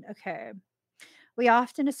around. Okay. We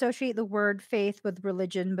often associate the word faith with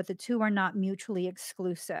religion, but the two are not mutually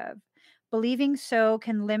exclusive. Believing so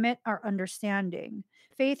can limit our understanding.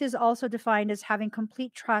 Faith is also defined as having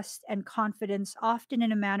complete trust and confidence, often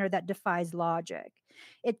in a manner that defies logic.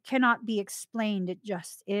 It cannot be explained, it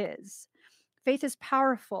just is. Faith is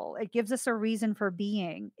powerful. It gives us a reason for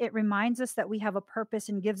being. It reminds us that we have a purpose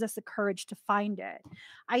and gives us the courage to find it.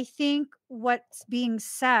 I think what's being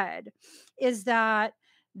said is that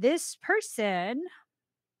this person,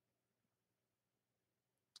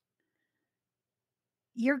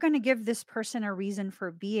 you're going to give this person a reason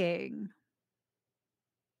for being.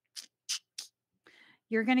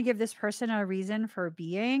 You're going to give this person a reason for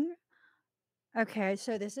being. Okay,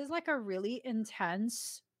 so this is like a really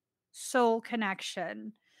intense soul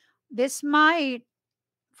connection. This might,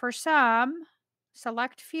 for some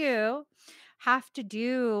select few, have to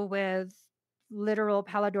do with literal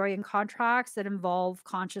Palladorian contracts that involve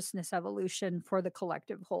consciousness evolution for the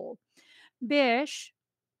collective whole. Bish,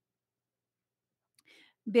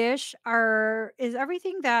 is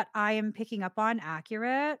everything that I am picking up on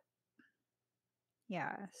accurate?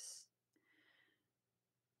 Yes.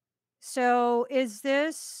 So, is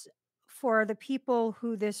this for the people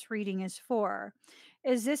who this reading is for?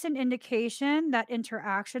 Is this an indication that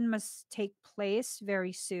interaction must take place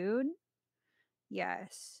very soon?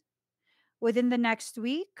 Yes. Within the next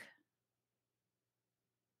week?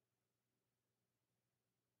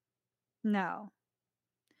 No.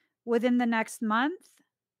 Within the next month?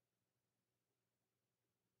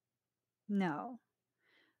 No.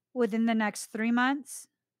 Within the next 3 months?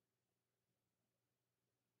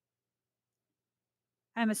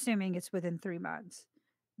 I'm assuming it's within 3 months.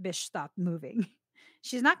 Bish stopped moving.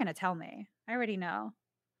 She's not gonna tell me. I already know.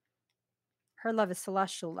 Her love is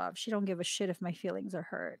celestial love. She don't give a shit if my feelings are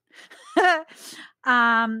hurt.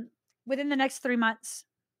 um, within the next 3 months.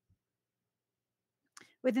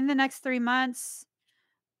 Within the next 3 months,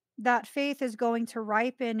 that faith is going to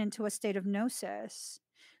ripen into a state of gnosis.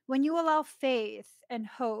 When you allow faith and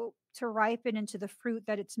hope to ripen into the fruit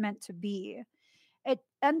that it's meant to be, it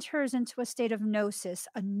enters into a state of gnosis,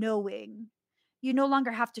 a knowing. You no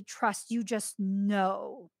longer have to trust, you just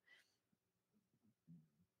know.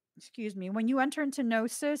 Excuse me. When you enter into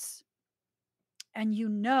gnosis and you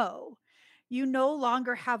no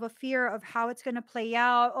longer have a fear of how it's going to play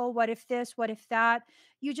out. Oh, what if this? What if that?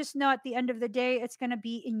 You just know at the end of the day, it's going to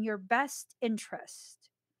be in your best interest.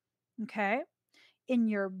 Okay? In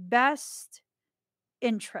your best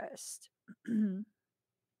interest.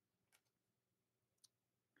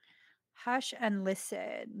 Hush and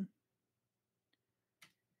listen.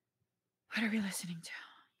 What are we listening to?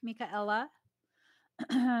 Michaela,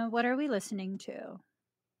 what are we listening to?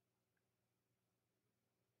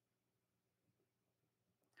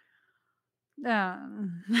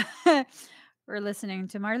 Um, we're listening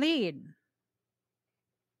to Marlene.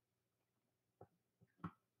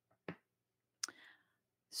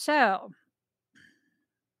 So,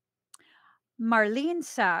 Marlene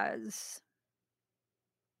says,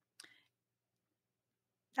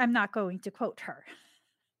 I'm not going to quote her.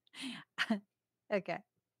 Okay.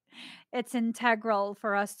 It's integral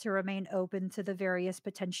for us to remain open to the various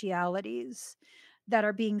potentialities that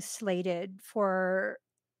are being slated for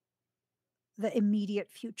the immediate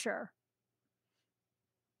future.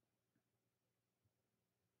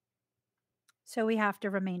 So we have to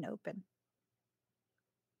remain open.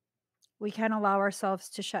 We can't allow ourselves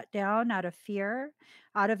to shut down out of fear,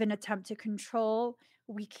 out of an attempt to control.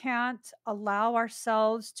 We can't allow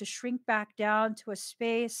ourselves to shrink back down to a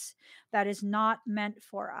space that is not meant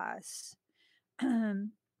for us.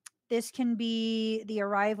 This can be the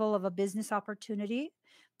arrival of a business opportunity.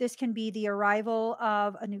 This can be the arrival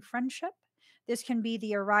of a new friendship. This can be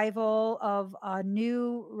the arrival of a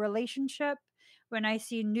new relationship. When I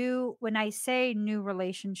say new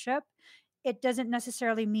relationship, it doesn't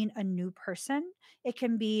necessarily mean a new person. It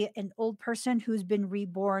can be an old person who's been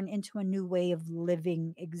reborn into a new way of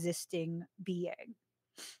living, existing, being.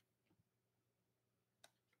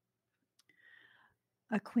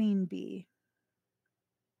 A queen bee.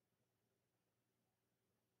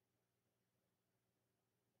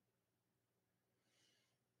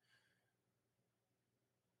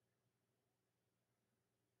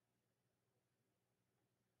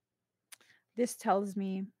 This tells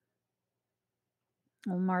me,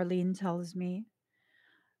 well, Marlene tells me,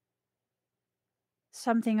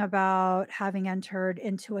 something about having entered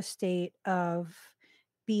into a state of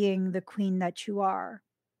being the queen that you are.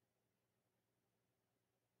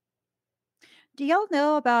 Do y'all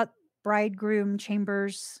know about bridegroom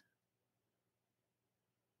chambers?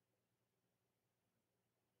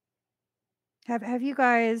 Have you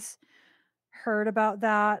guys heard about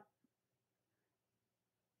that?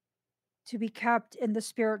 To be kept in the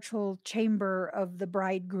spiritual chamber of the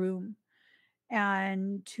bridegroom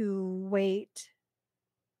and to wait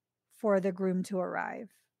for the groom to arrive.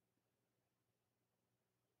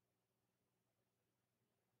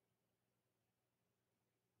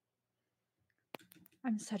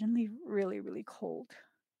 I'm suddenly really, really cold.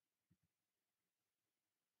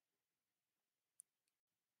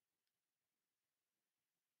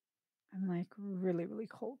 I'm like really, really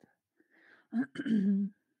cold. I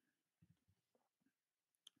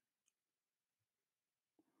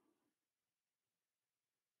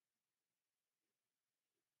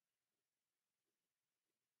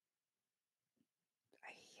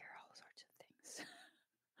hear all sorts of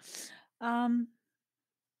things. um,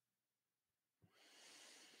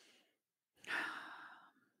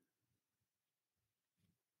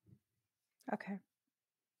 okay.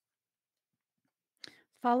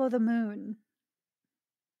 Follow the moon.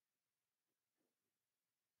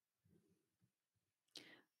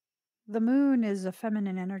 The moon is a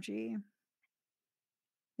feminine energy.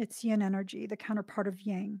 It's yin energy, the counterpart of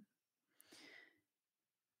yang.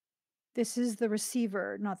 This is the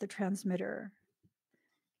receiver, not the transmitter.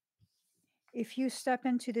 If you step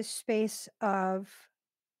into this space of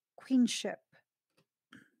queenship,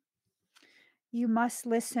 you must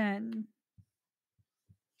listen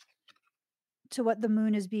to what the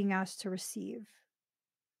moon is being asked to receive.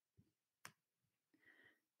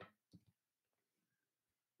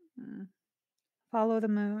 Follow the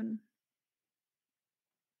moon.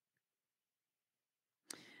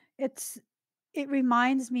 It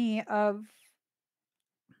reminds me of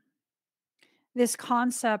this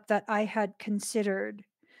concept that I had considered.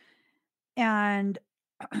 And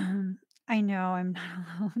I know I'm not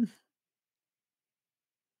alone.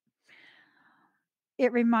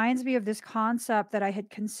 It reminds me of this concept that I had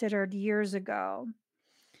considered years ago.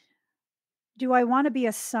 Do I want to be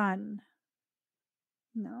a sun?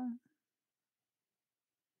 No.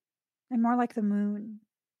 I'm more like the moon,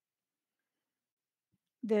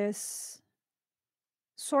 this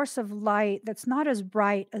source of light that's not as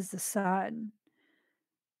bright as the sun,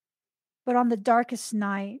 but on the darkest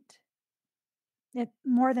night, it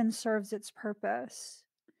more than serves its purpose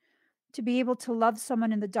to be able to love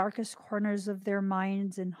someone in the darkest corners of their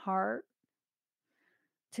minds and heart,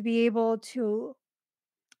 to be able to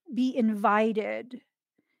be invited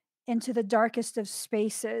into the darkest of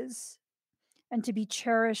spaces and to be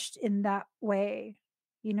cherished in that way.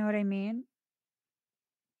 You know what I mean?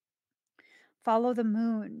 Follow the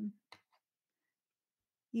moon.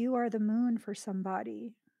 You are the moon for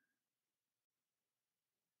somebody.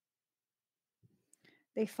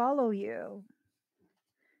 They follow you.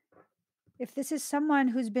 If this is someone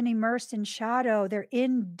who's been immersed in shadow, they're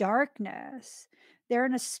in darkness. They're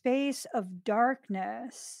in a space of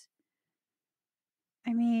darkness.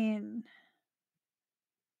 I mean,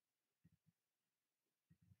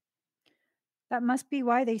 that must be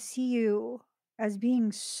why they see you as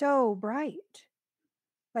being so bright,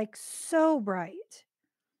 like so bright.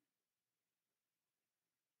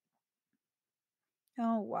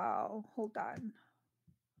 Oh, wow. Hold on.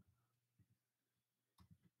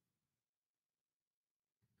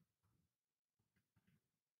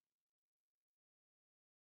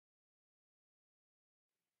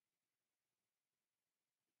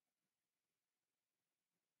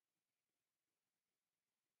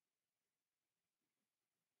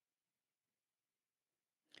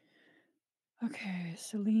 Okay,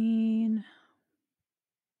 Celine.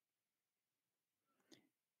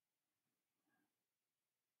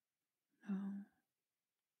 Oh,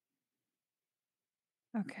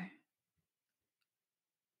 okay.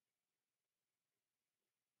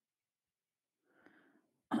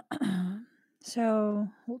 So,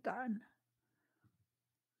 hold on.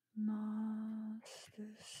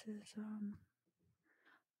 Gnosticism.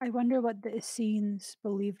 I wonder what the Essenes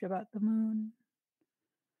believed about the moon.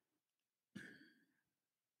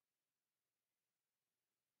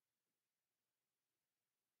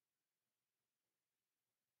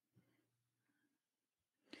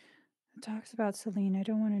 It talks about Celine. I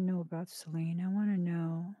don't want to know about Celine. I want to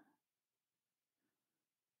know.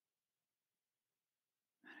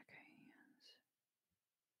 Okay.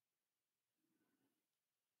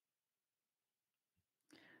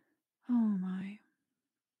 Oh my.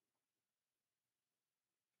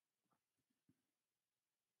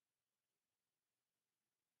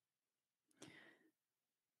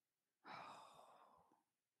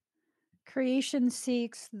 Creation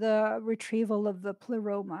seeks the retrieval of the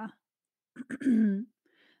pleroma.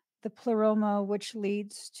 The pleroma which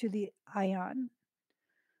leads to the ion.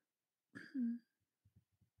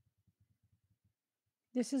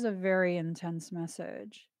 This is a very intense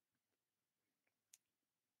message.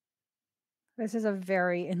 This is a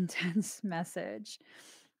very intense message.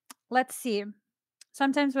 Let's see.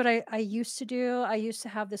 Sometimes what I used to do, I used to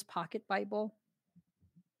have this pocket Bible.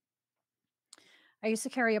 I used to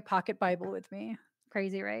carry a pocket Bible with me.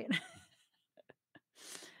 Crazy, right?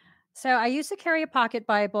 So I used to carry a pocket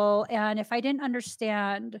Bible, and if I didn't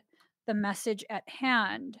understand the message at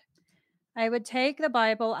hand, I would take the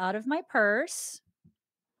Bible out of my purse,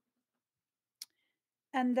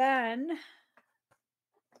 and then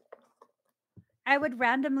I would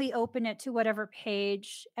randomly open it to whatever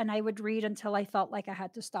page, and I would read until I felt like I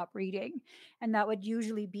had to stop reading. And that would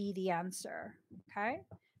usually be the answer. Okay.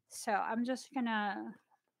 So I'm just going to.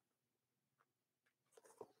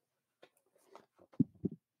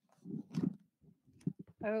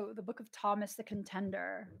 Oh, the Book of Thomas the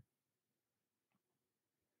Contender.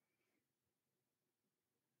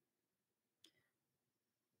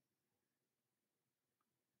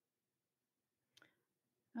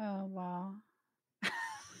 Oh, wow.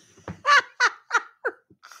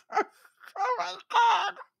 Oh my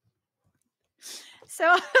God.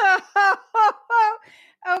 So,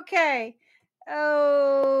 okay.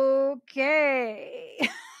 Okay.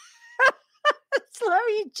 So let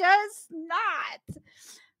me just not.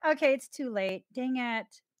 Okay, it's too late. Dang it.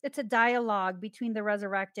 It's a dialogue between the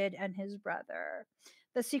resurrected and his brother.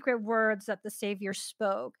 The secret words that the Savior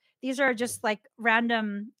spoke. These are just like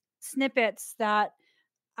random snippets that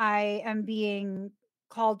I am being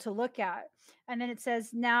called to look at. And then it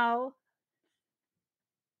says, now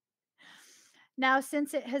Now,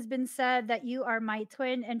 since it has been said that you are my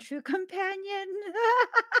twin and true companion,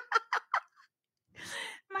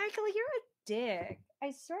 Michael, you're a dick. I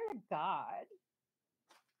swear to God.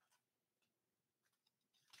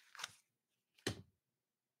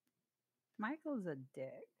 Michael's a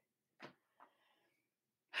dick.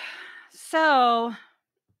 So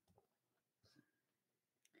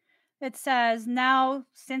it says, now,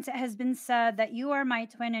 since it has been said that you are my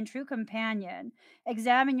twin and true companion,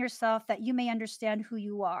 examine yourself that you may understand who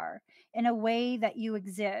you are in a way that you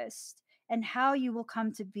exist and how you will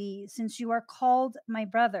come to be. Since you are called my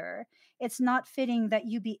brother, it's not fitting that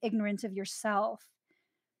you be ignorant of yourself.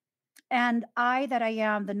 And I that I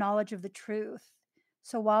am the knowledge of the truth.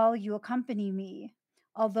 So while you accompany me,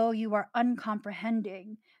 although you are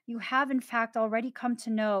uncomprehending, you have in fact already come to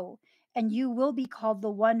know, and you will be called the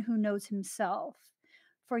one who knows himself.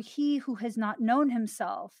 For he who has not known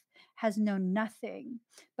himself has known nothing,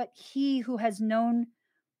 but he who has known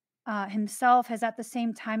himself has at the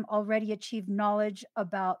same time already achieved knowledge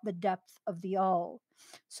about the depth of the all.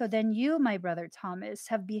 So then you, my brother Thomas,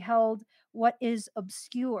 have beheld what is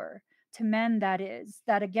obscure to men, that is,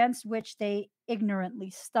 that against which they ignorantly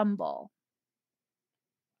stumble.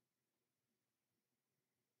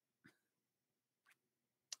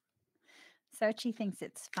 Sochi thinks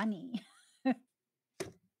it's funny.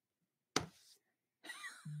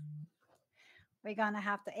 We're going to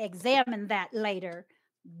have to examine that later.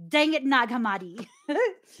 Dang it, Nag Hammadi.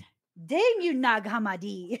 Dang you, Nag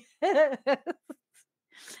Hammadi.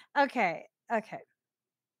 Okay.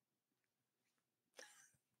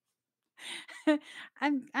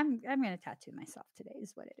 I'm gonna tattoo myself today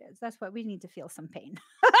is what it is. That's what we need to feel some pain.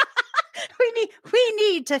 we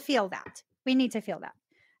need to feel that. We need to feel that.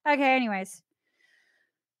 Okay, anyways.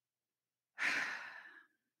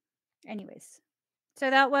 So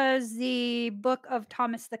that was the Book of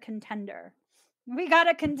Thomas the Contender. We got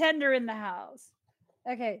a contender in the house.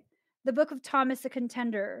 Okay, the Book of Thomas the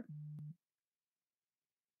Contender.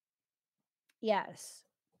 Yes.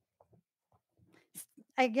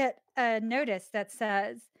 I get a notice that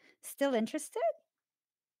says, still interested?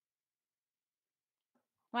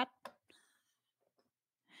 What?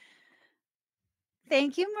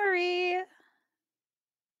 Thank you, Marie.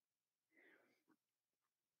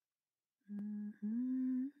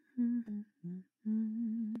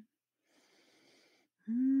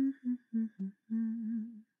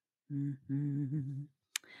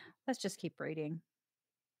 Let's just keep reading.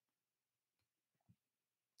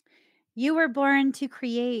 You were born to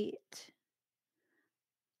create.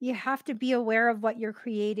 You have to be aware of what you're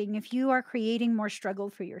creating. If you are creating more struggle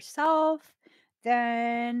for yourself,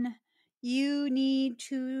 then you need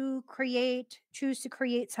to choose to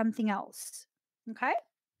create something else. Okay?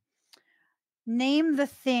 Name the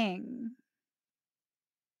thing.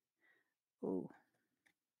 Ooh.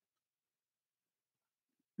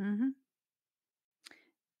 Mm-hmm.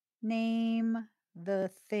 Name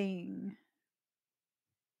the thing.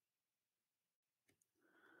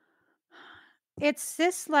 It's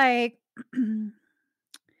this like,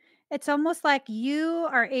 it's almost like you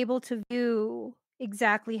are able to view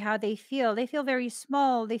exactly how they feel. They feel very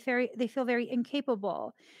small. They feel very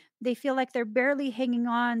incapable. They feel like they're barely hanging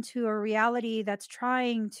on to a reality that's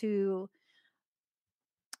trying to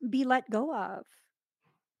be let go of.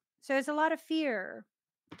 So it's a lot of fear.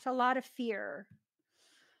 It's a lot of fear.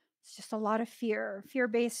 It's just a lot of fear,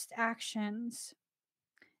 fear-based actions.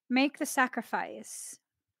 Make the sacrifice.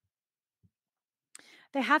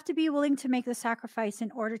 They have to be willing to make the sacrifice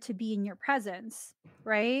in order to be in your presence,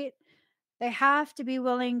 right? They have to be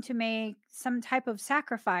willing to make some type of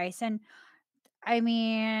sacrifice. And I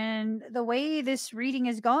mean, the way this reading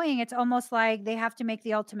is going, it's almost like they have to make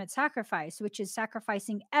the ultimate sacrifice, which is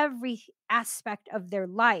sacrificing every aspect of their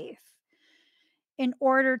life in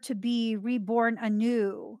order to be reborn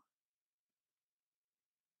anew.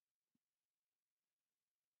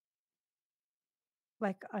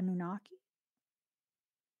 Like Anunnaki.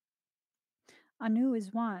 Anu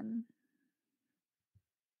is one.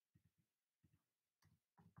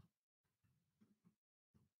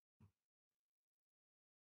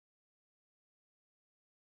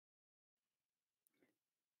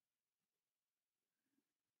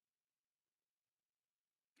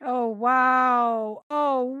 Oh, wow.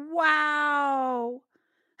 Oh, wow.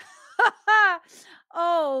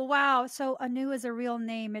 Oh, wow. So Anu is a real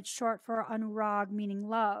name. It's short for Anurag, meaning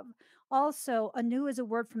love. Also, Anu is a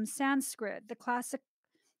word from Sanskrit, the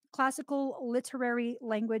classical literary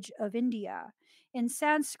language of India. In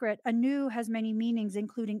Sanskrit, Anu has many meanings,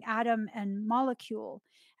 including atom and molecule.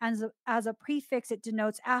 And as a prefix, it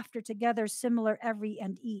denotes after, together, similar, every,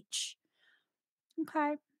 and each.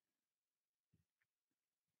 Okay.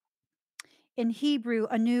 In Hebrew,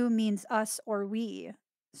 anew means us or we.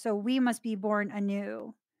 So we must be born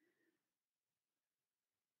anew.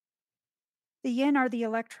 The yin are the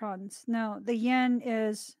electrons. No, the yin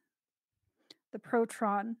is the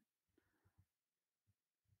proton,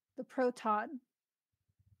 the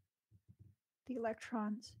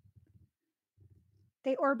electrons.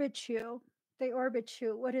 They orbit you. They orbit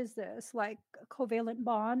you. What is this? Like a covalent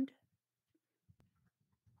bond?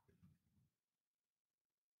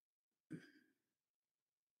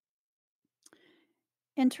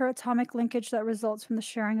 Interatomic linkage that results from the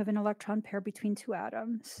sharing of an electron pair between two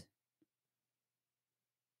atoms.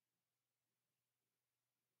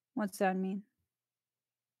 What's that mean?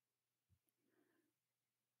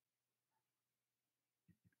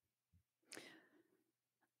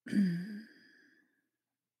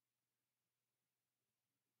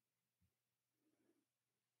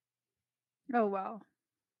 Oh, wow.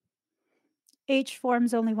 H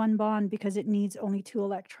forms only one bond because it needs only two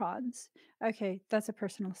electrons. Okay, that's a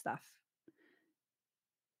personal stuff.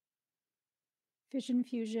 Fission,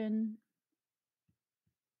 fusion,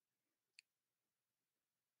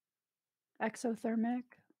 exothermic.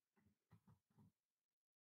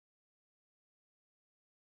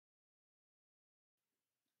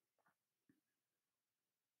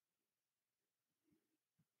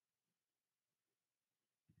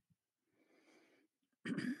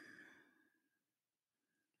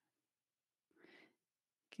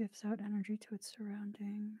 Gives out energy to its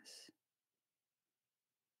surroundings.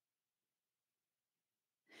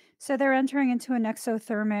 So they're entering into an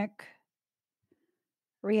exothermic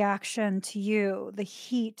reaction to you. The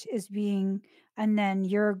heat is being, and then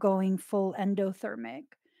you're going full endothermic,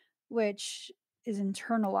 which is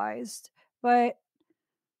internalized. But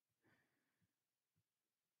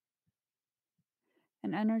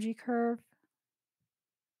an energy curve.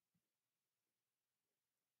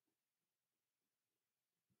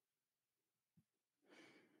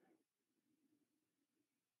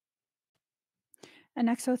 An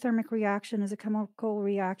exothermic reaction is a chemical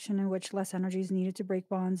reaction in which less energy is needed to break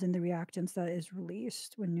bonds in the reactants that is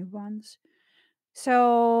released when new bonds.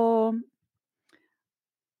 So,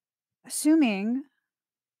 assuming,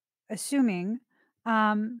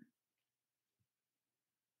 um,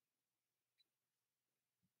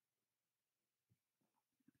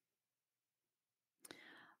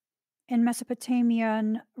 in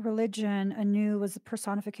Mesopotamian religion, Anu was the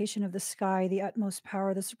personification of the sky, the utmost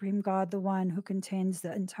power, the supreme God, the one who contains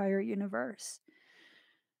the entire universe.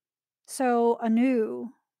 So, Anu,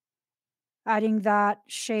 adding that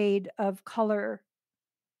shade of color,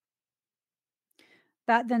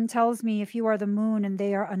 that then tells me if you are the moon and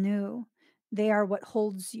they are Anu, they are what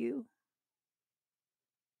holds you.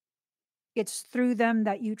 It's through them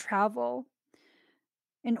that you travel.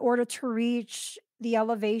 In order to reach the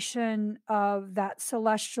elevation of that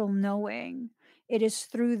celestial knowing, it is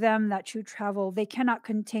through them that you travel. They cannot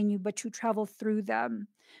contain you, but you travel through them,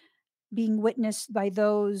 being witnessed by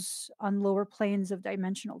those on lower planes of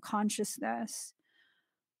dimensional consciousness.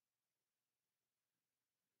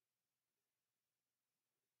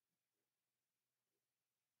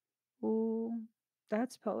 Ooh,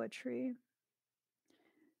 that's poetry.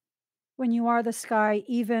 When you are the sky,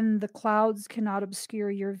 even the clouds cannot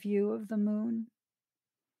obscure your view of the moon.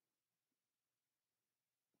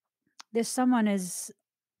 This someone is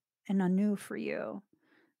an Anu for you.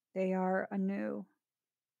 They are Anu.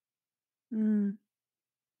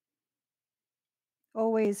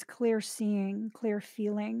 Always clear seeing, clear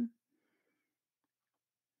feeling.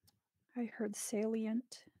 I heard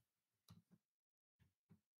salient.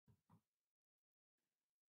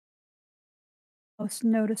 Most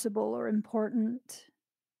noticeable or important.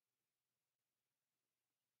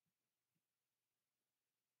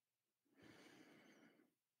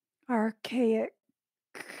 Archaic.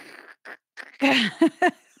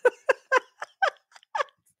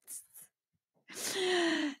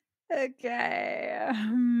 Okay.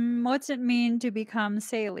 What's it mean to become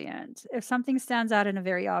salient? If something stands out in a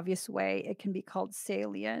very obvious way, it can be called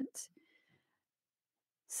salient.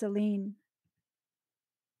 Celine.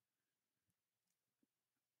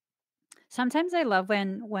 Sometimes I love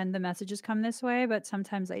when the messages come this way, but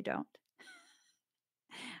sometimes I don't.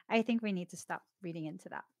 I think we need to stop reading into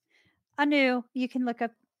that. Anu, you can look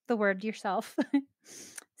up the word yourself.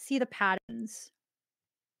 See the patterns.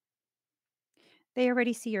 They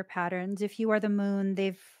already see your patterns. If you are the moon,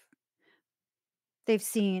 they've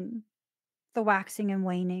seen the waxing and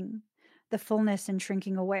waning, the fullness and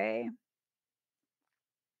shrinking away.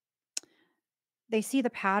 They see the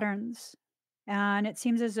patterns, and it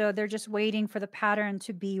seems as though they're just waiting for the pattern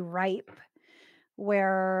to be ripe,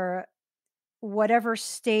 where whatever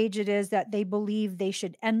stage it is that they believe they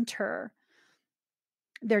should enter.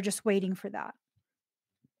 They're just waiting for that.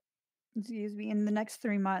 Excuse me. In the next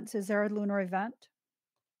 3 months, is there a lunar event?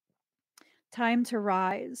 Time to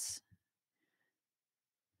rise.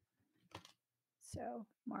 So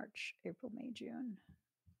March, April, May, June.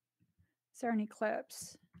 Is there an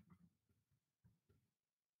eclipse?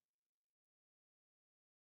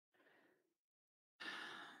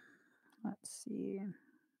 Let's see.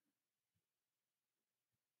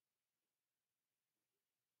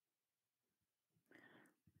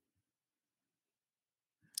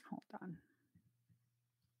 Hold on.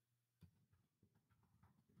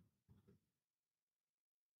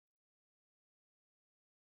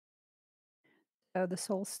 So the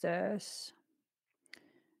solstice.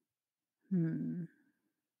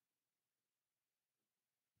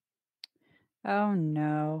 Oh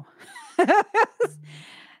no.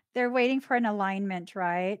 They're waiting for an alignment,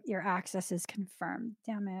 right? Your access is confirmed.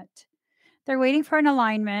 Damn it. They're waiting for an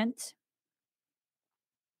alignment.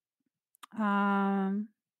 I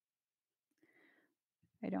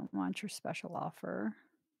don't want your special offer.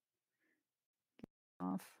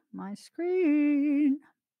 Off my screen.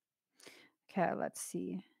 Okay, let's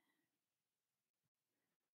see.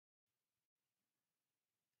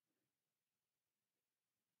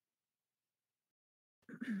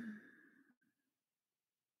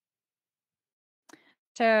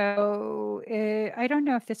 So I don't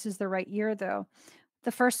know if this is the right year though.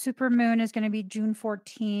 The first supermoon is going to be June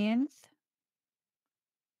 14th.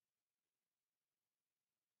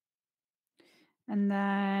 And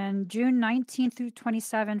then June 19th through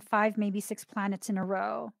 27, 5, maybe 6 planets in a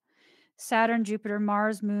row. Saturn, Jupiter,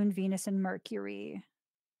 Mars, Moon, Venus, and Mercury.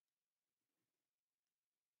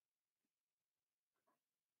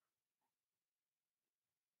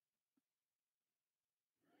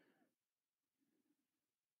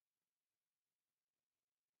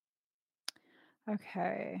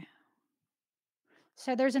 Okay.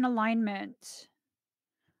 So there's an alignment.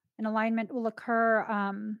 An alignment will occur.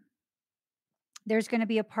 There's going to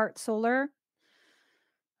be a part solar.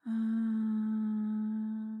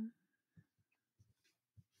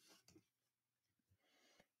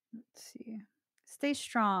 Let's see. Stay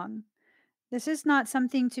strong. This is not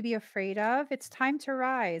something to be afraid of. It's time to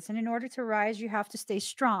rise. And in order to rise, you have to stay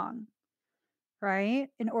strong, right?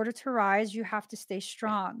 In order to rise, you have to stay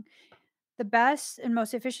strong. The best and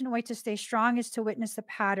most efficient way to stay strong is to witness the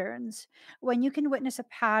patterns. When you can witness a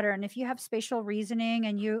pattern, if you have spatial reasoning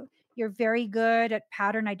and you're very good at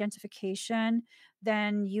pattern identification,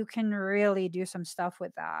 then you can really do some stuff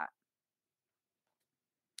with that.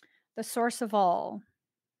 The source of all.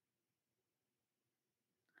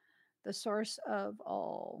 The source of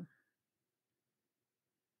all.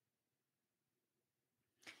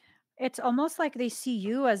 It's almost like they see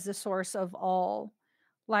you as the source of all.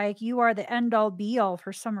 Like you are the end all be all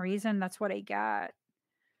for some reason. That's what I get.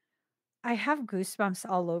 I have goosebumps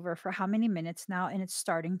all over for how many minutes now, and it's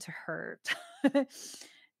starting to hurt.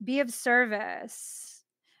 Be of service.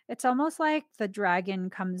 It's almost like the dragon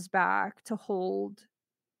comes back to hold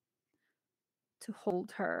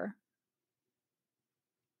her.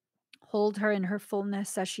 Hold her in her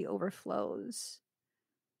fullness as she overflows.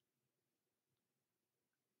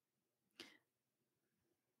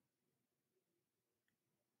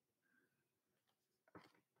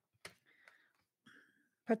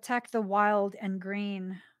 Protect the wild and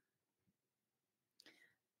green.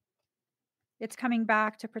 It's coming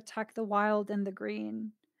back to protect the wild and the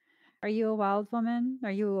green. Are you a wild woman?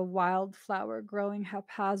 Are you a wild flower growing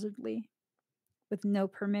haphazardly with no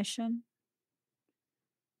permission?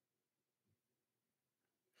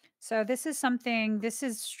 So this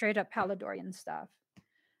is straight up Palladorian stuff.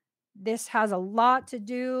 This has a lot to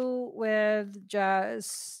do with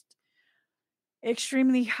just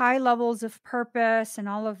extremely high levels of purpose and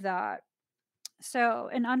all of that. So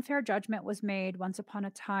an unfair judgment was made once upon a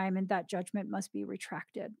time, and that judgment must be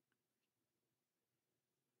retracted.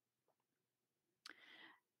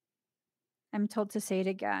 I'm told to say it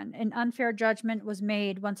again. An unfair judgment was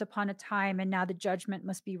made once upon a time, and now the judgment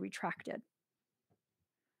must be retracted.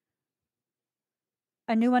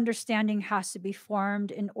 A new understanding has to be formed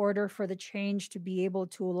in order for the change to be able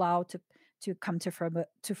to allow to come to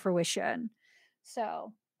fruition.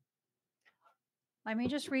 So let me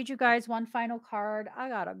just read you guys one final card. I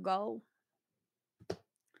gotta go.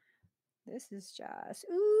 This is just,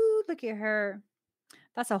 ooh, look at her.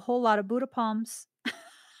 That's a whole lot of Buddha palms.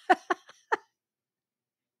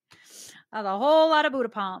 That's a whole lot of Buddha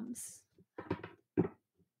palms.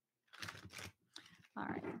 All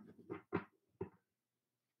right.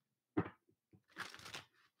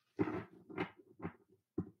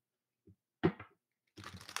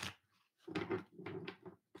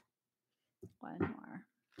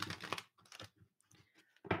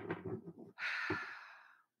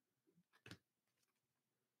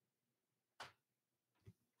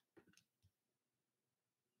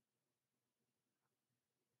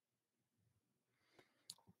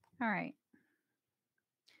 All right.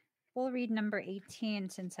 We'll read number 18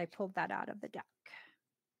 since I pulled that out of the deck.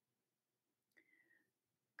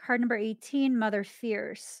 Card number 18, Mother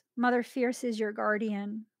Fierce. Mother Fierce is your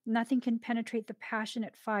guardian. Nothing can penetrate the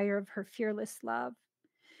passionate fire of her fearless love.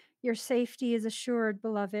 Your safety is assured,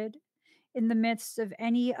 beloved. In the midst of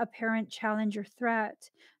any apparent challenge or threat,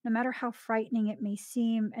 no matter how frightening it may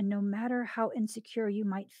seem, and no matter how insecure you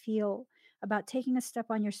might feel about taking a step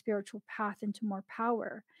on your spiritual path into more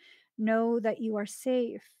power, know that you are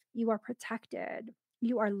safe, you are protected,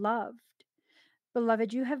 you are loved.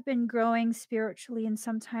 Beloved, you have been growing spiritually, and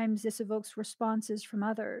sometimes this evokes responses from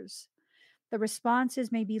others. The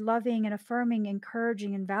responses may be loving and affirming,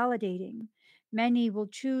 encouraging and validating. Many will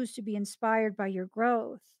choose to be inspired by your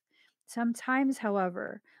growth. Sometimes,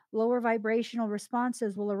 however, lower vibrational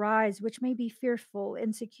responses will arise, which may be fearful,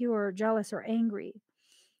 insecure, jealous, or angry.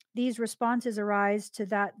 These responses arise to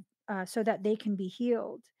that so that they can be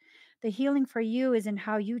healed. The healing for you is in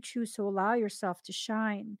how you choose to allow yourself to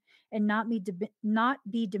shine and not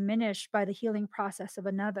be diminished by the healing process of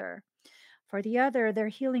another. For the other, their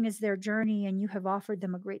healing is their journey, and you have offered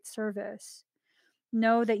them a great service.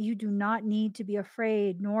 Know that you do not need to be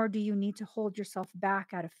afraid, nor do you need to hold yourself back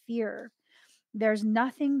out of fear. There's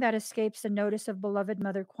nothing that escapes the notice of beloved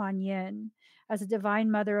Mother Kuan Yin. As a divine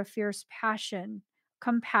mother of fierce passion,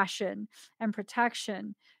 compassion, and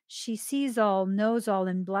protection, she sees all, knows all,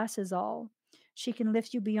 and blesses all. She can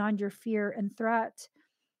lift you beyond your fear and threat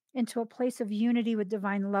into a place of unity with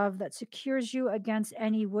divine love that secures you against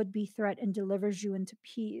any would-be threat and delivers you into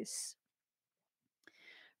peace.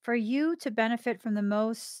 For you to benefit the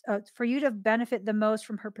most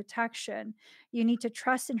from her protection, you need to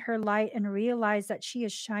trust in her light and realize that she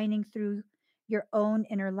is shining through your own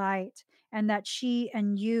inner light and that she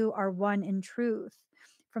and you are one in truth.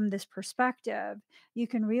 From this perspective, you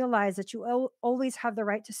can realize that you always have the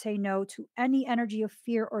right to say no to any energy of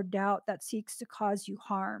fear or doubt that seeks to cause you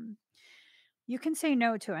harm. You can say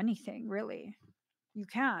no to anything, really. You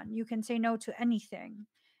can. You can say no to anything.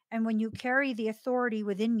 And when you carry the authority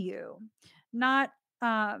within you, not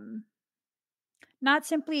um, not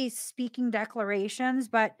simply speaking declarations,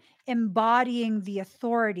 but embodying the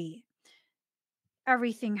authority,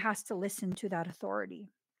 everything has to listen to that authority.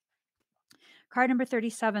 Card number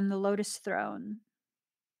 37, the Lotus Throne.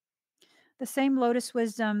 The same lotus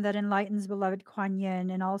wisdom that enlightens beloved Kuan Yin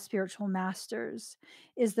and all spiritual masters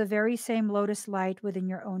is the very same lotus light within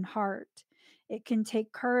your own heart. It can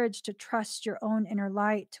take courage to trust your own inner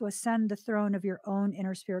light to ascend the throne of your own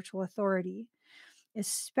inner spiritual authority,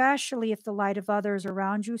 especially if the light of others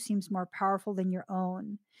around you seems more powerful than your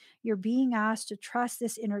own. You're being asked to trust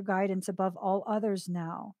this inner guidance above all others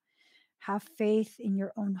now. Have faith in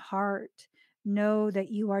your own heart. Know that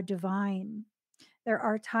you are divine. There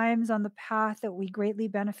are times on the path that we greatly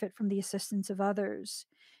benefit from the assistance of others.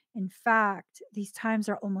 In fact, these times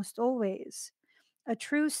are almost always. A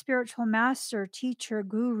true spiritual master, teacher,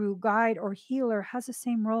 guru, guide, or healer has the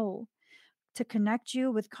same role to connect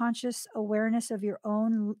you with conscious awareness of your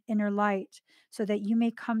own inner light so that you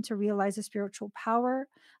may come to realize the spiritual power,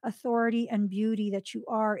 authority, and beauty that you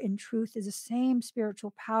are in truth is the same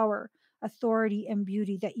spiritual power, authority, and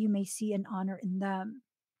beauty that you may see and honor in them.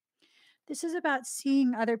 This is about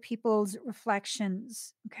seeing other people's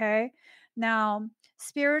reflections. Okay. Now,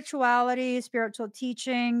 spirituality, spiritual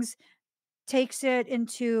teachings takes it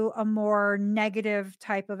into a more negative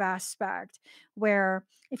type of aspect where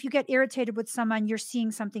if you get irritated with someone, you're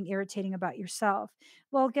seeing something irritating about yourself.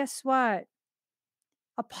 Well, guess what?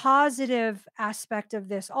 A positive aspect of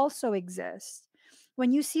this also exists.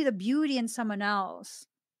 When you see the beauty in someone else,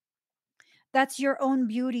 that's your own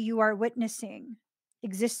beauty you are witnessing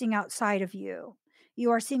existing outside of you.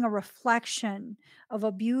 You are seeing a reflection of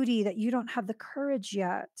a beauty that you don't have the courage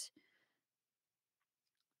yet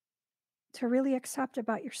to really accept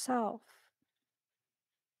about yourself.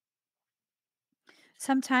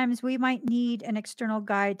 Sometimes we might need an external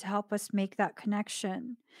guide to help us make that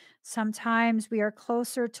connection. Sometimes we are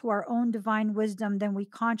closer to our own divine wisdom than we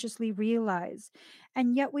consciously realize.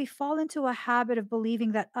 And yet we fall into a habit of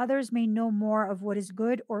believing that others may know more of what is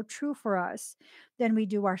good or true for us than we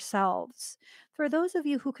do ourselves. For those of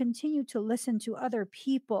you who continue to listen to other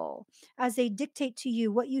people as they dictate to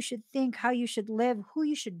you what you should think, how you should live, who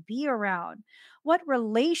you should be around, what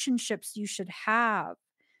relationships you should have,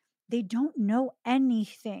 they don't know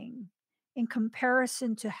anything in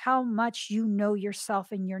comparison to how much you know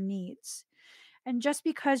yourself and your needs. And just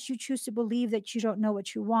because you choose to believe that you don't know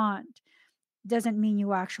what you want doesn't mean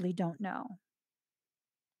you actually don't know.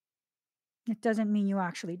 It doesn't mean you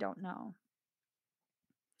actually don't know.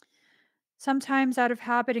 Sometimes, out of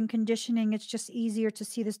habit and conditioning, it's just easier to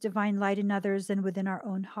see this divine light in others than within our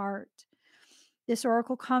own heart. This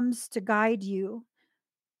oracle comes to guide you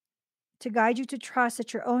to trust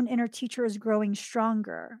that your own inner teacher is growing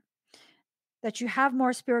stronger, that you have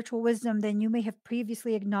more spiritual wisdom than you may have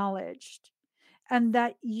previously acknowledged, and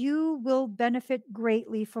that you will benefit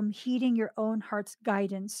greatly from heeding your own heart's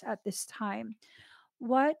guidance at this time.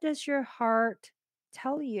 What does your heart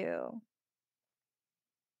tell you?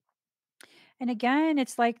 And again,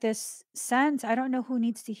 it's like this sense. I don't know who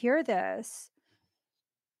needs to hear this.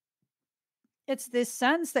 It's this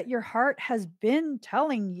sense that your heart has been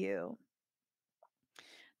telling you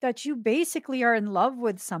that you basically are in love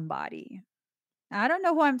with somebody. I don't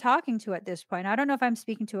know who I'm talking to at this point. I don't know if I'm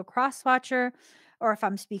speaking to a cross watcher or if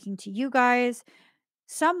I'm speaking to you guys.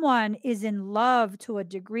 Someone is in love to a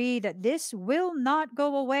degree that this will not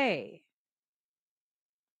go away.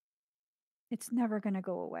 It's never going to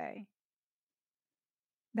go away.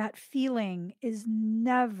 That feeling is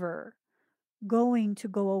never going to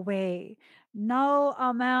go away. No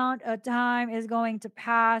amount of time is going to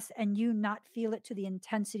pass and you not feel it to the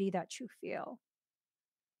intensity that you feel.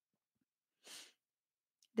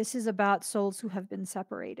 This is about souls who have been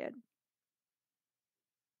separated.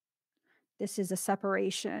 This is a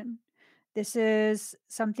separation. This is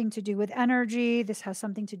something to do with energy. This has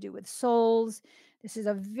something to do with souls. This is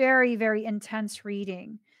a very, very intense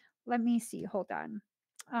reading. Let me see. Hold on.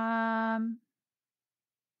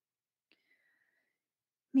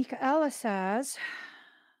 Michaela says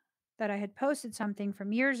that I had posted something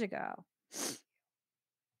from years ago.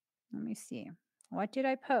 Let me see. What did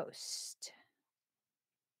I post?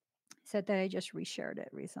 Said that I just reshared it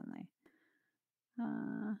recently. La,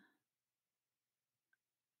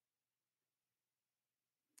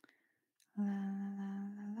 la,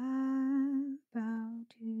 la, la, bow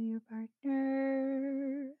to your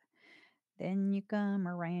partner. Then you come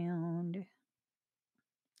around.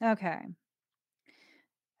 Okay.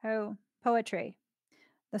 Oh, poetry.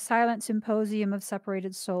 The silent symposium of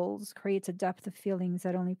separated souls creates a depth of feelings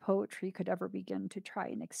that only poetry could ever begin to try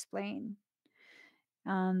and explain.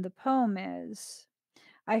 And the poem is: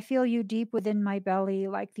 I feel you deep within my belly,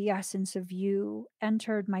 like the essence of you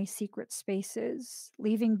entered my secret spaces,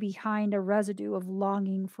 leaving behind a residue of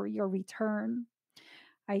longing for your return.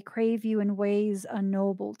 I crave you in ways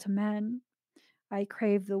unknowable to men. I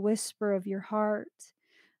crave the whisper of your heart.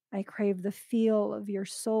 I crave the feel of your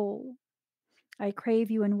soul. I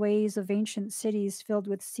crave you in ways of ancient cities filled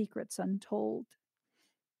with secrets untold.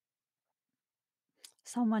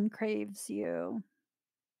 Someone craves you.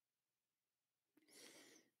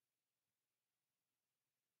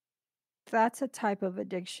 That's a type of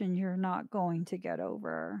addiction you're not going to get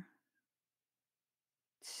over.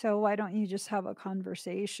 So why don't you just have a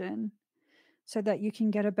conversation so that you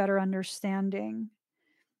can get a better understanding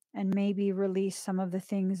and maybe release some of the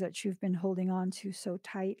things that you've been holding on to so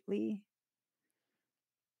tightly?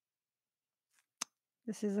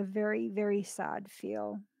 This is a very, very sad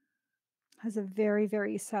feel. Has a very,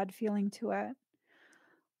 very sad feeling to it.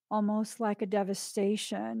 Almost like a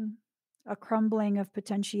devastation, a crumbling of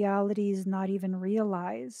potentialities not even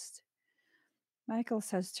realized. Michael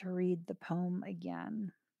says to read the poem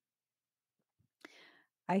again.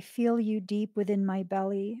 I feel you deep within my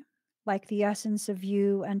belly, like the essence of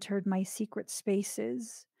you entered my secret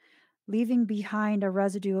spaces, leaving behind a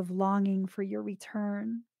residue of longing for your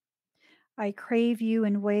return. I crave you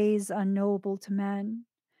in ways unknowable to men.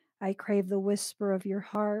 I crave the whisper of your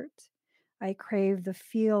heart. I crave the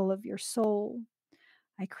feel of your soul.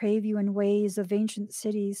 I crave you in ways of ancient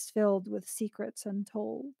cities filled with secrets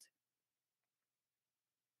untold.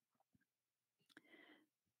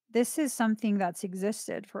 This is something that's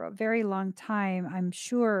existed for a very long time. I'm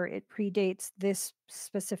sure it predates this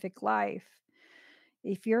specific life.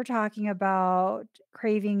 If you're talking about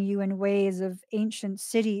craving you in ways of ancient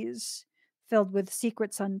cities filled with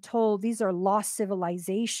secrets untold, these are lost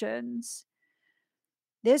civilizations.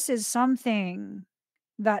 This is something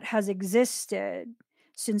that has existed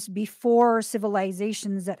since before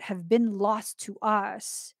civilizations that have been lost to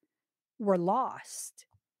us were lost.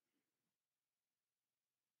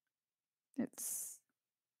 It's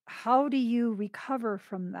how do you recover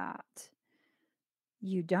from that?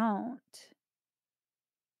 You don't.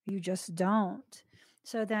 You just don't.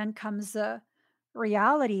 So then comes the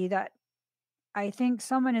reality that I think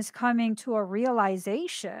someone is coming to a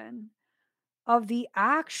realization of the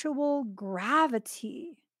actual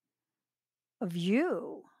gravity of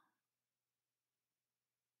you.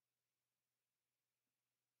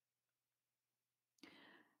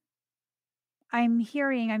 I'm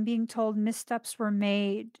being told missteps were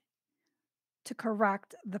made to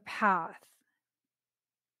correct the path.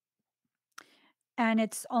 And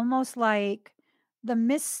it's almost like the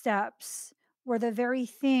missteps were the very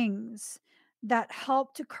things that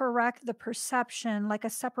helped to correct the perception, like a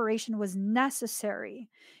separation was necessary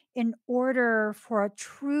in order for a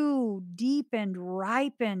true, deepened,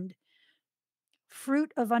 ripened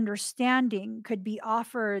fruit of understanding could be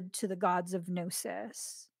offered to the gods of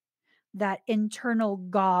Gnosis. That internal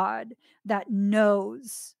God that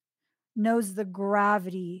knows the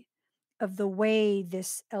gravity of the way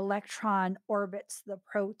this electron orbits the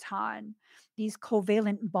proton, these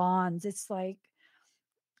covalent bonds. It's like,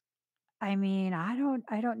 I mean, I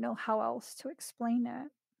don't know how else to explain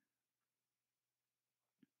it.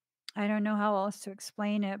 I don't know how else to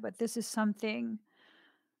explain it, but this is something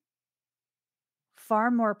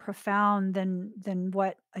far more profound than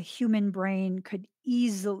what a human brain could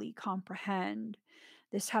easily comprehend.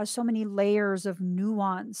 This has so many layers of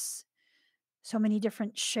nuance, so many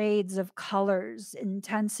different shades of colors,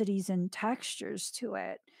 intensities, and textures to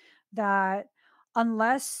it that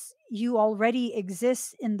unless you already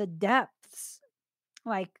exist in the depths,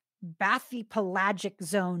 like bathypelagic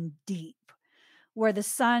zone deep, where the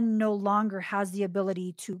sun no longer has the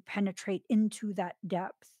ability to penetrate into that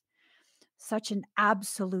depth, such an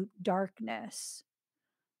absolute darkness,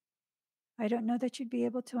 I don't know that you'd be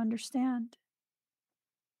able to understand.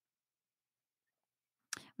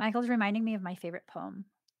 Michael's reminding me of my favorite poem.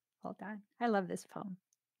 Hold on. I love this poem.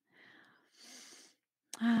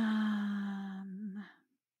 Um,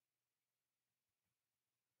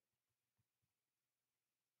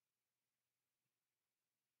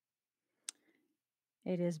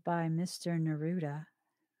 it is by Mr. Neruda.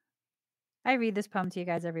 I read this poem to you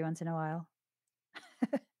guys every once in a while.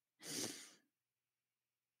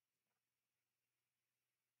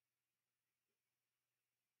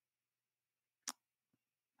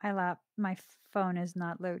 My phone is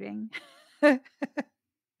not loading.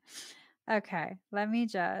 Okay, let me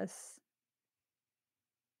just.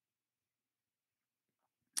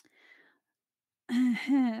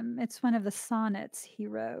 It's one of the sonnets he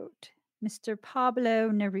wrote. Mr. Pablo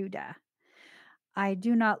Neruda. I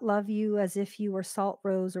do not love you as if you were salt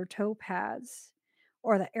rose or topaz,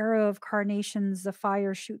 or the arrow of carnations the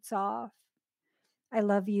fire shoots off. I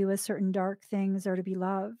love you as certain dark things are to be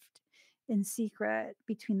loved, in secret,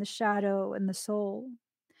 between the shadow and the soul.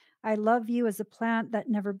 I love you as a plant that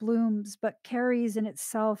never blooms, but carries in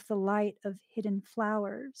itself the light of hidden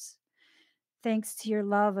flowers. Thanks to your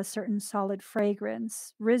love, a certain solid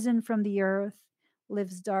fragrance, risen from the earth,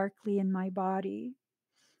 lives darkly in my body.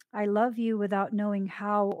 I love you without knowing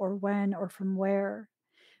how or when or from where.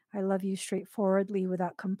 I love you straightforwardly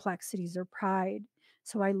without complexities or pride.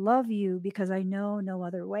 So I love you because I know no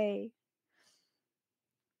other way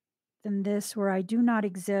than this, where I do not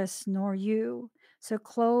exist nor you, so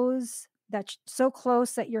close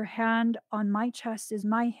that your hand on my chest is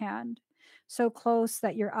my hand, so close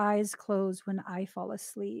that your eyes close when I fall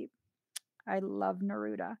asleep. I love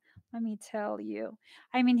Neruda. Let me tell you.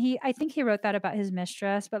 I mean, I think he wrote that about his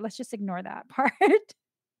mistress, but let's just ignore that part.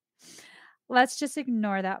 Let's just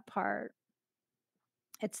ignore that part.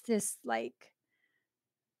 It's this like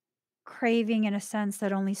craving in a sense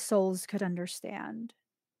that only souls could understand,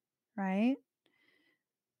 right?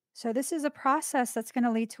 So this is a process that's going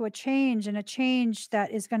to lead to a change, and a change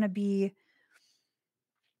that is going to be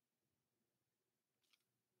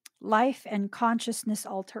life and consciousness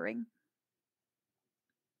altering.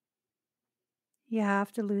 You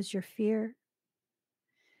have to lose your fear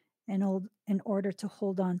in order to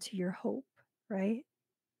hold on to your hope, right?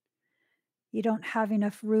 You don't have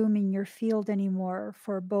enough room in your field anymore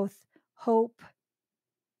for both hope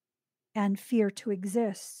and fear to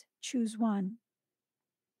exist. Choose one.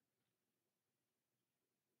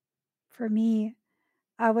 For me,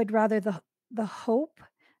 I would rather the hope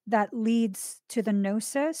that leads to the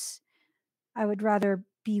gnosis, I would rather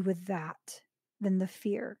be with that than the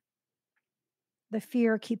fear. The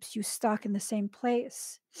fear keeps you stuck in the same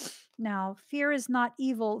place. Now, fear is not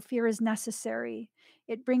evil, fear is necessary.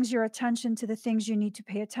 It brings your attention to the things you need to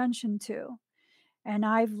pay attention to. And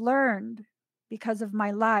I've learned because of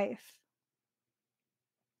my life,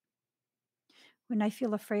 when I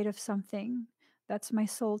feel afraid of something, that's my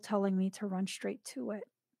soul telling me to run straight to it,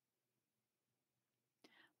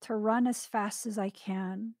 to run as fast as I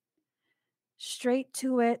can, straight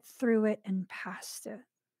to it, through it, and past it.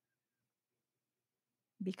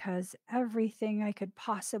 Because everything I could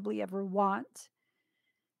possibly ever want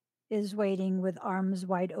is waiting with arms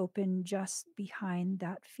wide open just behind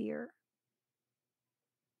that fear.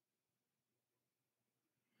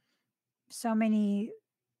 So many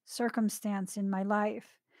circumstances in my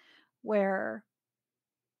life where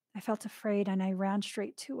I felt afraid and I ran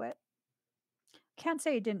straight to it. Can't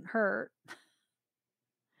say it didn't hurt.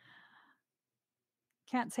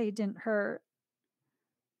 Can't say it didn't hurt.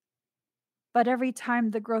 But every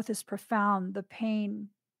time the growth is profound, the pain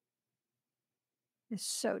is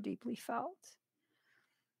so deeply felt.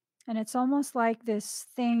 And it's almost like this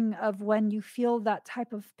thing of when you feel that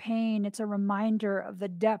type of pain, it's a reminder of the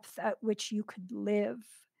depth at which you could live.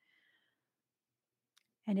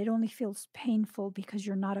 And it only feels painful because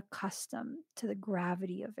you're not accustomed to the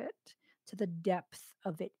gravity of it, to the depth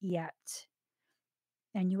of it yet.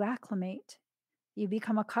 And you acclimate. You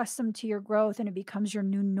become accustomed to your growth and it becomes your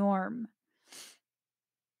new norm.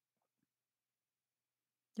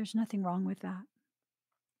 There's nothing wrong with that.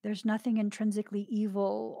 There's nothing intrinsically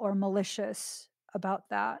evil or malicious about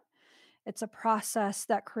that. It's a process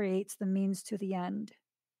that creates the means to the end.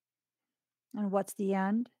 And what's the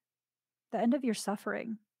end? The end of your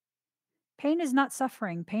suffering. Pain is not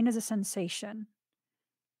suffering, pain is a sensation.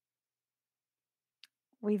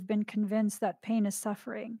 We've been convinced that pain is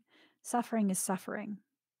suffering. Suffering is suffering.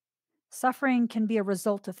 Suffering can be a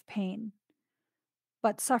result of pain,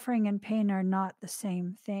 but suffering and pain are not the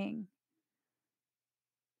same thing.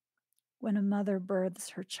 When a mother births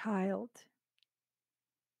her child,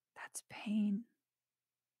 that's pain.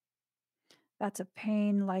 That's a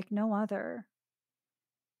pain like no other.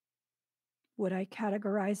 Would I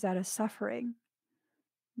categorize that as suffering?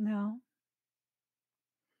 No.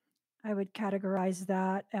 I would categorize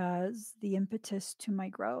that as the impetus to my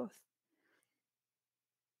growth.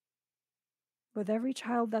 With every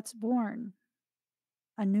child that's born,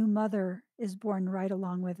 a new mother is born right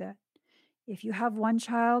along with it. If you have one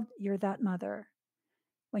child, you're that mother.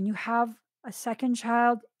 When you have a second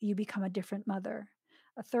child, you become a different mother.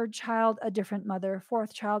 A third child, a different mother.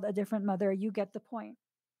 Fourth child, a different mother. You get the point.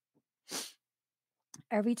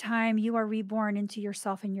 Every time you are reborn into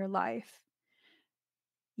yourself in your life,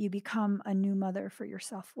 you become a new mother for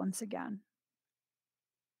yourself once again.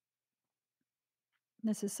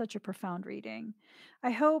 This is such a profound reading. I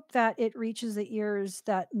hope that it reaches the ears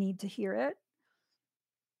that need to hear it.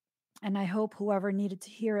 And I hope whoever needed to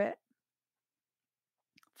hear it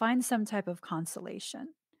finds some type of consolation.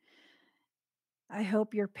 I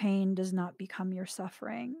hope your pain does not become your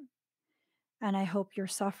suffering. And I hope your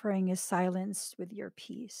suffering is silenced with your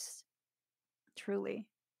peace. Truly,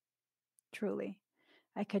 truly.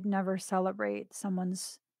 I could never celebrate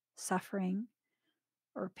someone's suffering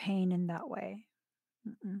or pain in that way.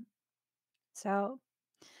 Mm-mm. So,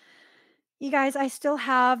 you guys, I still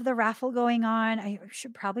have the raffle going on. I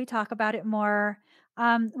should probably talk about it more.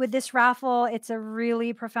 With this raffle, it's a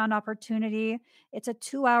really profound opportunity. It's a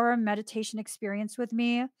 2-hour meditation experience with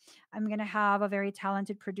me. I'm going to have a very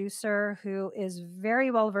talented producer who is very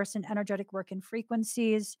well versed in energetic work and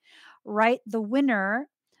frequencies write the winner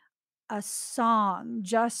a song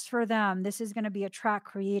just for them. This is going to be a track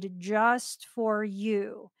created just for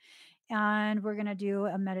you. And we're going to do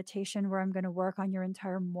a meditation where I'm going to work on your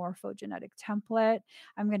entire morphogenetic template.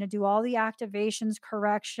 I'm going to do all the activations,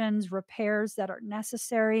 corrections, repairs that are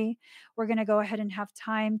necessary. We're going to go ahead and have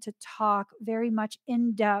time to talk very much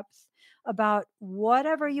in depth about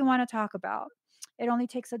whatever you want to talk about. It only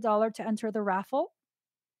takes $1 to enter the raffle.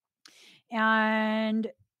 And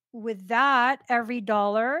with that, every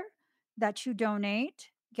dollar that you donate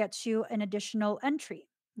gets you an additional entry.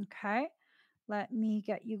 Okay. Let me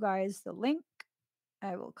get you guys the link.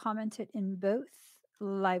 I will comment it in both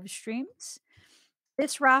live streams.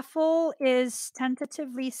 This raffle is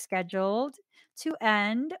tentatively scheduled to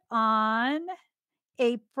end on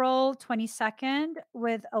April 22nd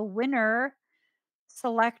with a winner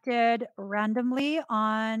selected randomly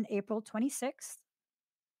on April 26th.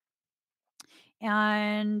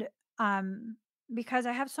 And because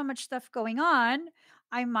I have so much stuff going on,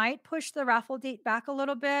 I might push the raffle date back a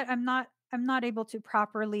little bit. I'm not able to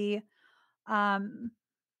properly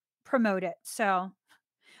promote it. So,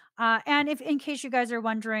 and if in case you guys are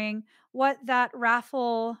wondering what that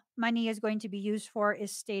raffle money is going to be used for,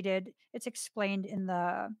 is stated. It's explained in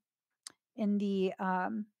the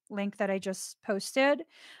link that I just posted.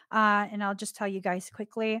 And I'll just tell you guys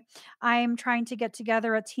quickly. I'm trying to get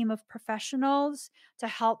together a team of professionals to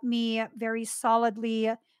help me very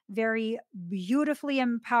solidly, very beautifully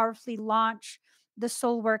and powerfully launch the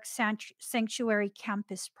Soulwork Sanctuary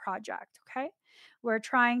Campus project. Okay. We're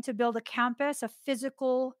trying to build a campus, a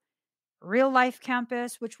physical, real life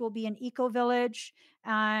campus, which will be an eco village.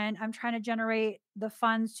 And I'm trying to generate the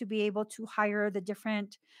funds to be able to hire the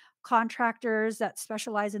different contractors that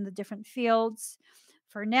specialize in the different fields.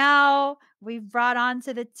 For now, we've brought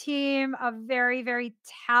onto the team a very, very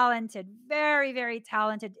talented, very, very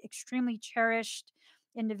talented, extremely cherished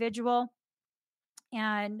individual.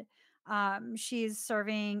 And She's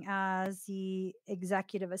serving as the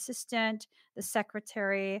executive assistant, the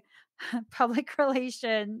secretary, public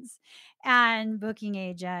relations, and booking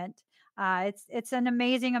agent. It's an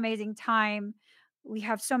amazing, amazing time. We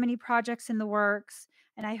have so many projects in the works,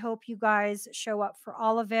 and I hope you guys show up for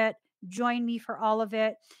all of it. Join me for all of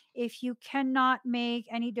it. If you cannot make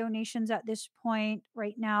any donations at this point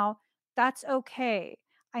right now, that's okay.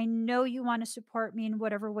 I know you want to support me in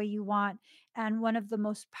whatever way you want. And one of the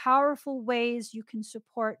most powerful ways you can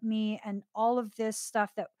support me and all of this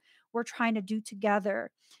stuff that we're trying to do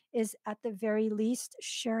together is at the very least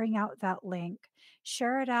sharing out that link.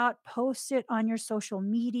 Share it out, post it on your social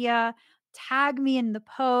media, tag me in the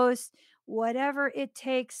post, whatever it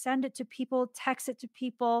takes, send it to people, text it to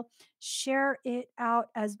people, share it out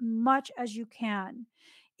as much as you can.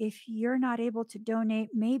 If you're not able to donate,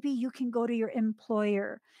 maybe you can go to your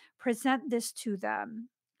employer, present this to them.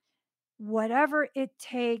 Whatever it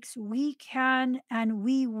takes, we can and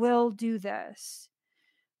we will do this.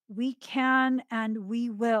 We can and we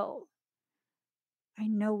will. I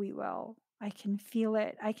know we will. I can feel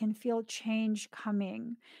it. I can feel change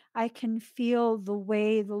coming. I can feel the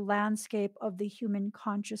way the landscape of the human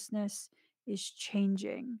consciousness is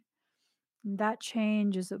changing. And that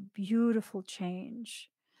change is a beautiful change.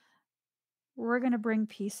 We're going to bring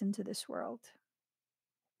peace into this world.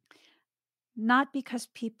 Not because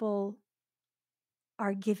people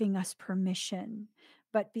are giving us permission,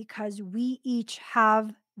 but because we each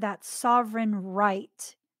have that sovereign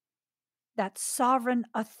right, that sovereign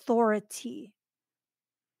authority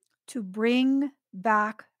to bring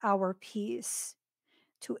back our peace,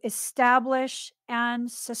 to establish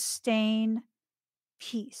and sustain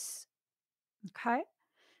peace. Okay?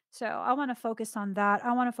 So I want to focus on that.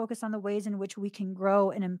 I want to focus on the ways in which we can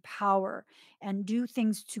grow and empower and do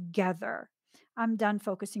things together. I'm done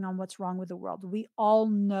focusing on what's wrong with the world. We all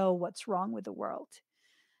know what's wrong with the world.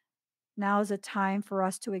 Now is a time for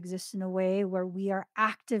us to exist in a way where we are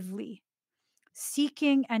actively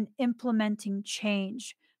seeking and implementing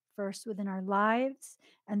change, first within our lives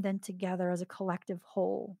and then together as a collective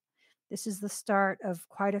whole. This is the start of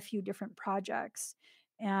quite a few different projects,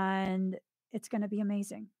 and it's going to be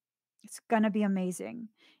amazing. It's going to be amazing.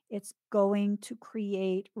 It's going to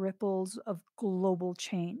create ripples of global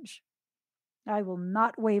change. I will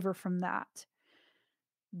not waver from that.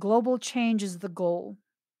 Global change is the goal.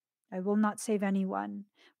 I will not save anyone,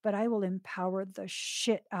 but I will empower the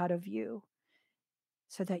shit out of you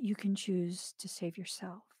so that you can choose to save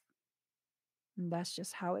yourself. And that's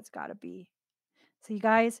just how it's got to be. So, you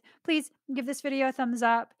guys, please give this video a thumbs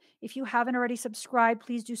up. If you haven't already subscribed,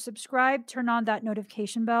 please do subscribe. Turn on that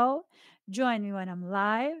notification bell. Join me when I'm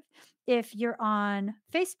live. If you're on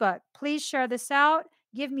Facebook, please share this out.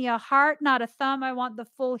 Give me a heart, not a thumb. I want the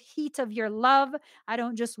full heat of your love. I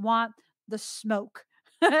don't just want the smoke.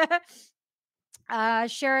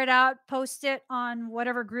 Share it out, post it on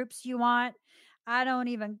whatever groups you want. I don't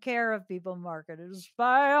even care if people mark it as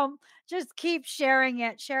spam. Just keep sharing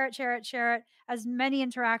it. Share it, share it, share it. As many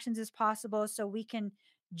interactions as possible so we can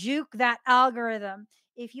juke that algorithm.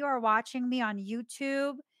 If you are watching me on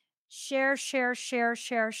YouTube, share, share, share,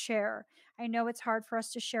 share, share. I know it's hard for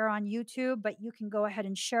us to share on YouTube, but you can go ahead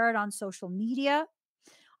and share it on social media.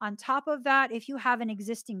 On top of that, if you have an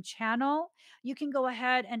existing channel, you can go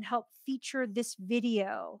ahead and help feature this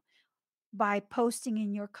video by posting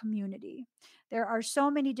in your community. There are so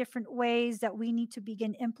many different ways that we need to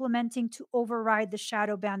begin implementing to override the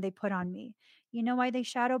shadow ban they put on me. You know why they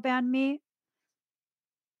shadow ban me?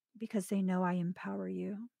 Because they know I empower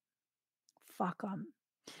you. Fuck them.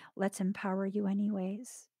 Let's empower you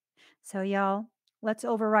anyways. So, y'all, let's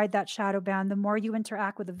override that shadow ban. The more you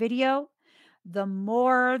interact with the video, the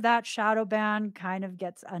more that shadow ban kind of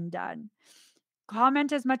gets undone.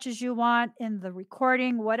 Comment as much as you want in the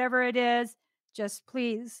recording, whatever it is. Just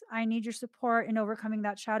please, I need your support in overcoming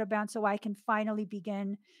that shadow ban so I can finally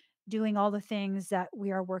begin doing all the things that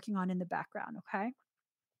we are working on in the background. Okay.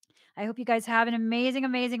 I hope you guys have an amazing,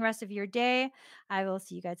 amazing rest of your day. I will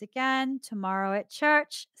see you guys again tomorrow at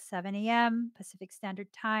church, 7 a.m. Pacific Standard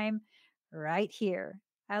Time, right here.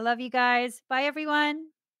 I love you guys. Bye, everyone.